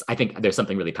think there's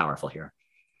something really powerful here.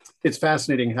 It's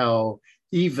fascinating how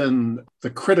even the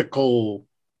critical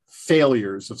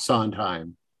failures of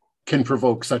Sondheim can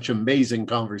provoke such amazing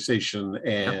conversation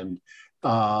and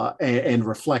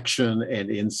reflection and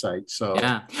insight. So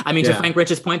to Frank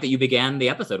Rich's point that you began the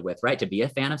episode with, right? To be a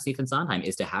fan of Stephen Sondheim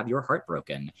is to have your heart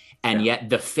broken. And yet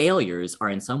the failures are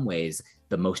in some ways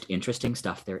the most interesting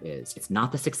stuff there is. It's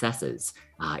not the successes.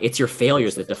 It's your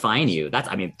failures that define you. That's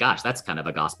kind of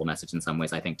a gospel message in some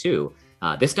ways, I think, too.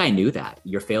 This guy knew that.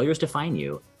 Your failures define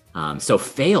you. So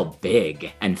fail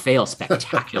big and fail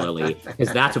spectacularly,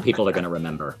 because that's what people are going to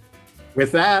remember.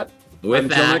 Until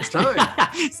next time.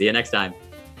 See you next time.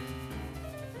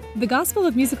 The Gospel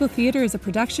of Musical Theater is a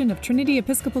production of Trinity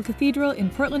Episcopal Cathedral in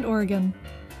Portland, Oregon.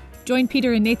 Join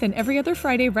Peter and Nathan every other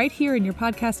Friday right here in your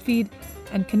podcast feed,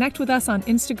 and connect with us on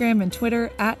Instagram and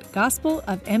Twitter at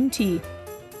gospelofmt.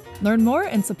 Learn more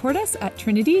and support us at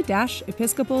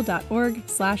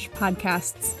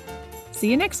trinity-episcopal.org/podcasts.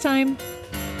 See you next time.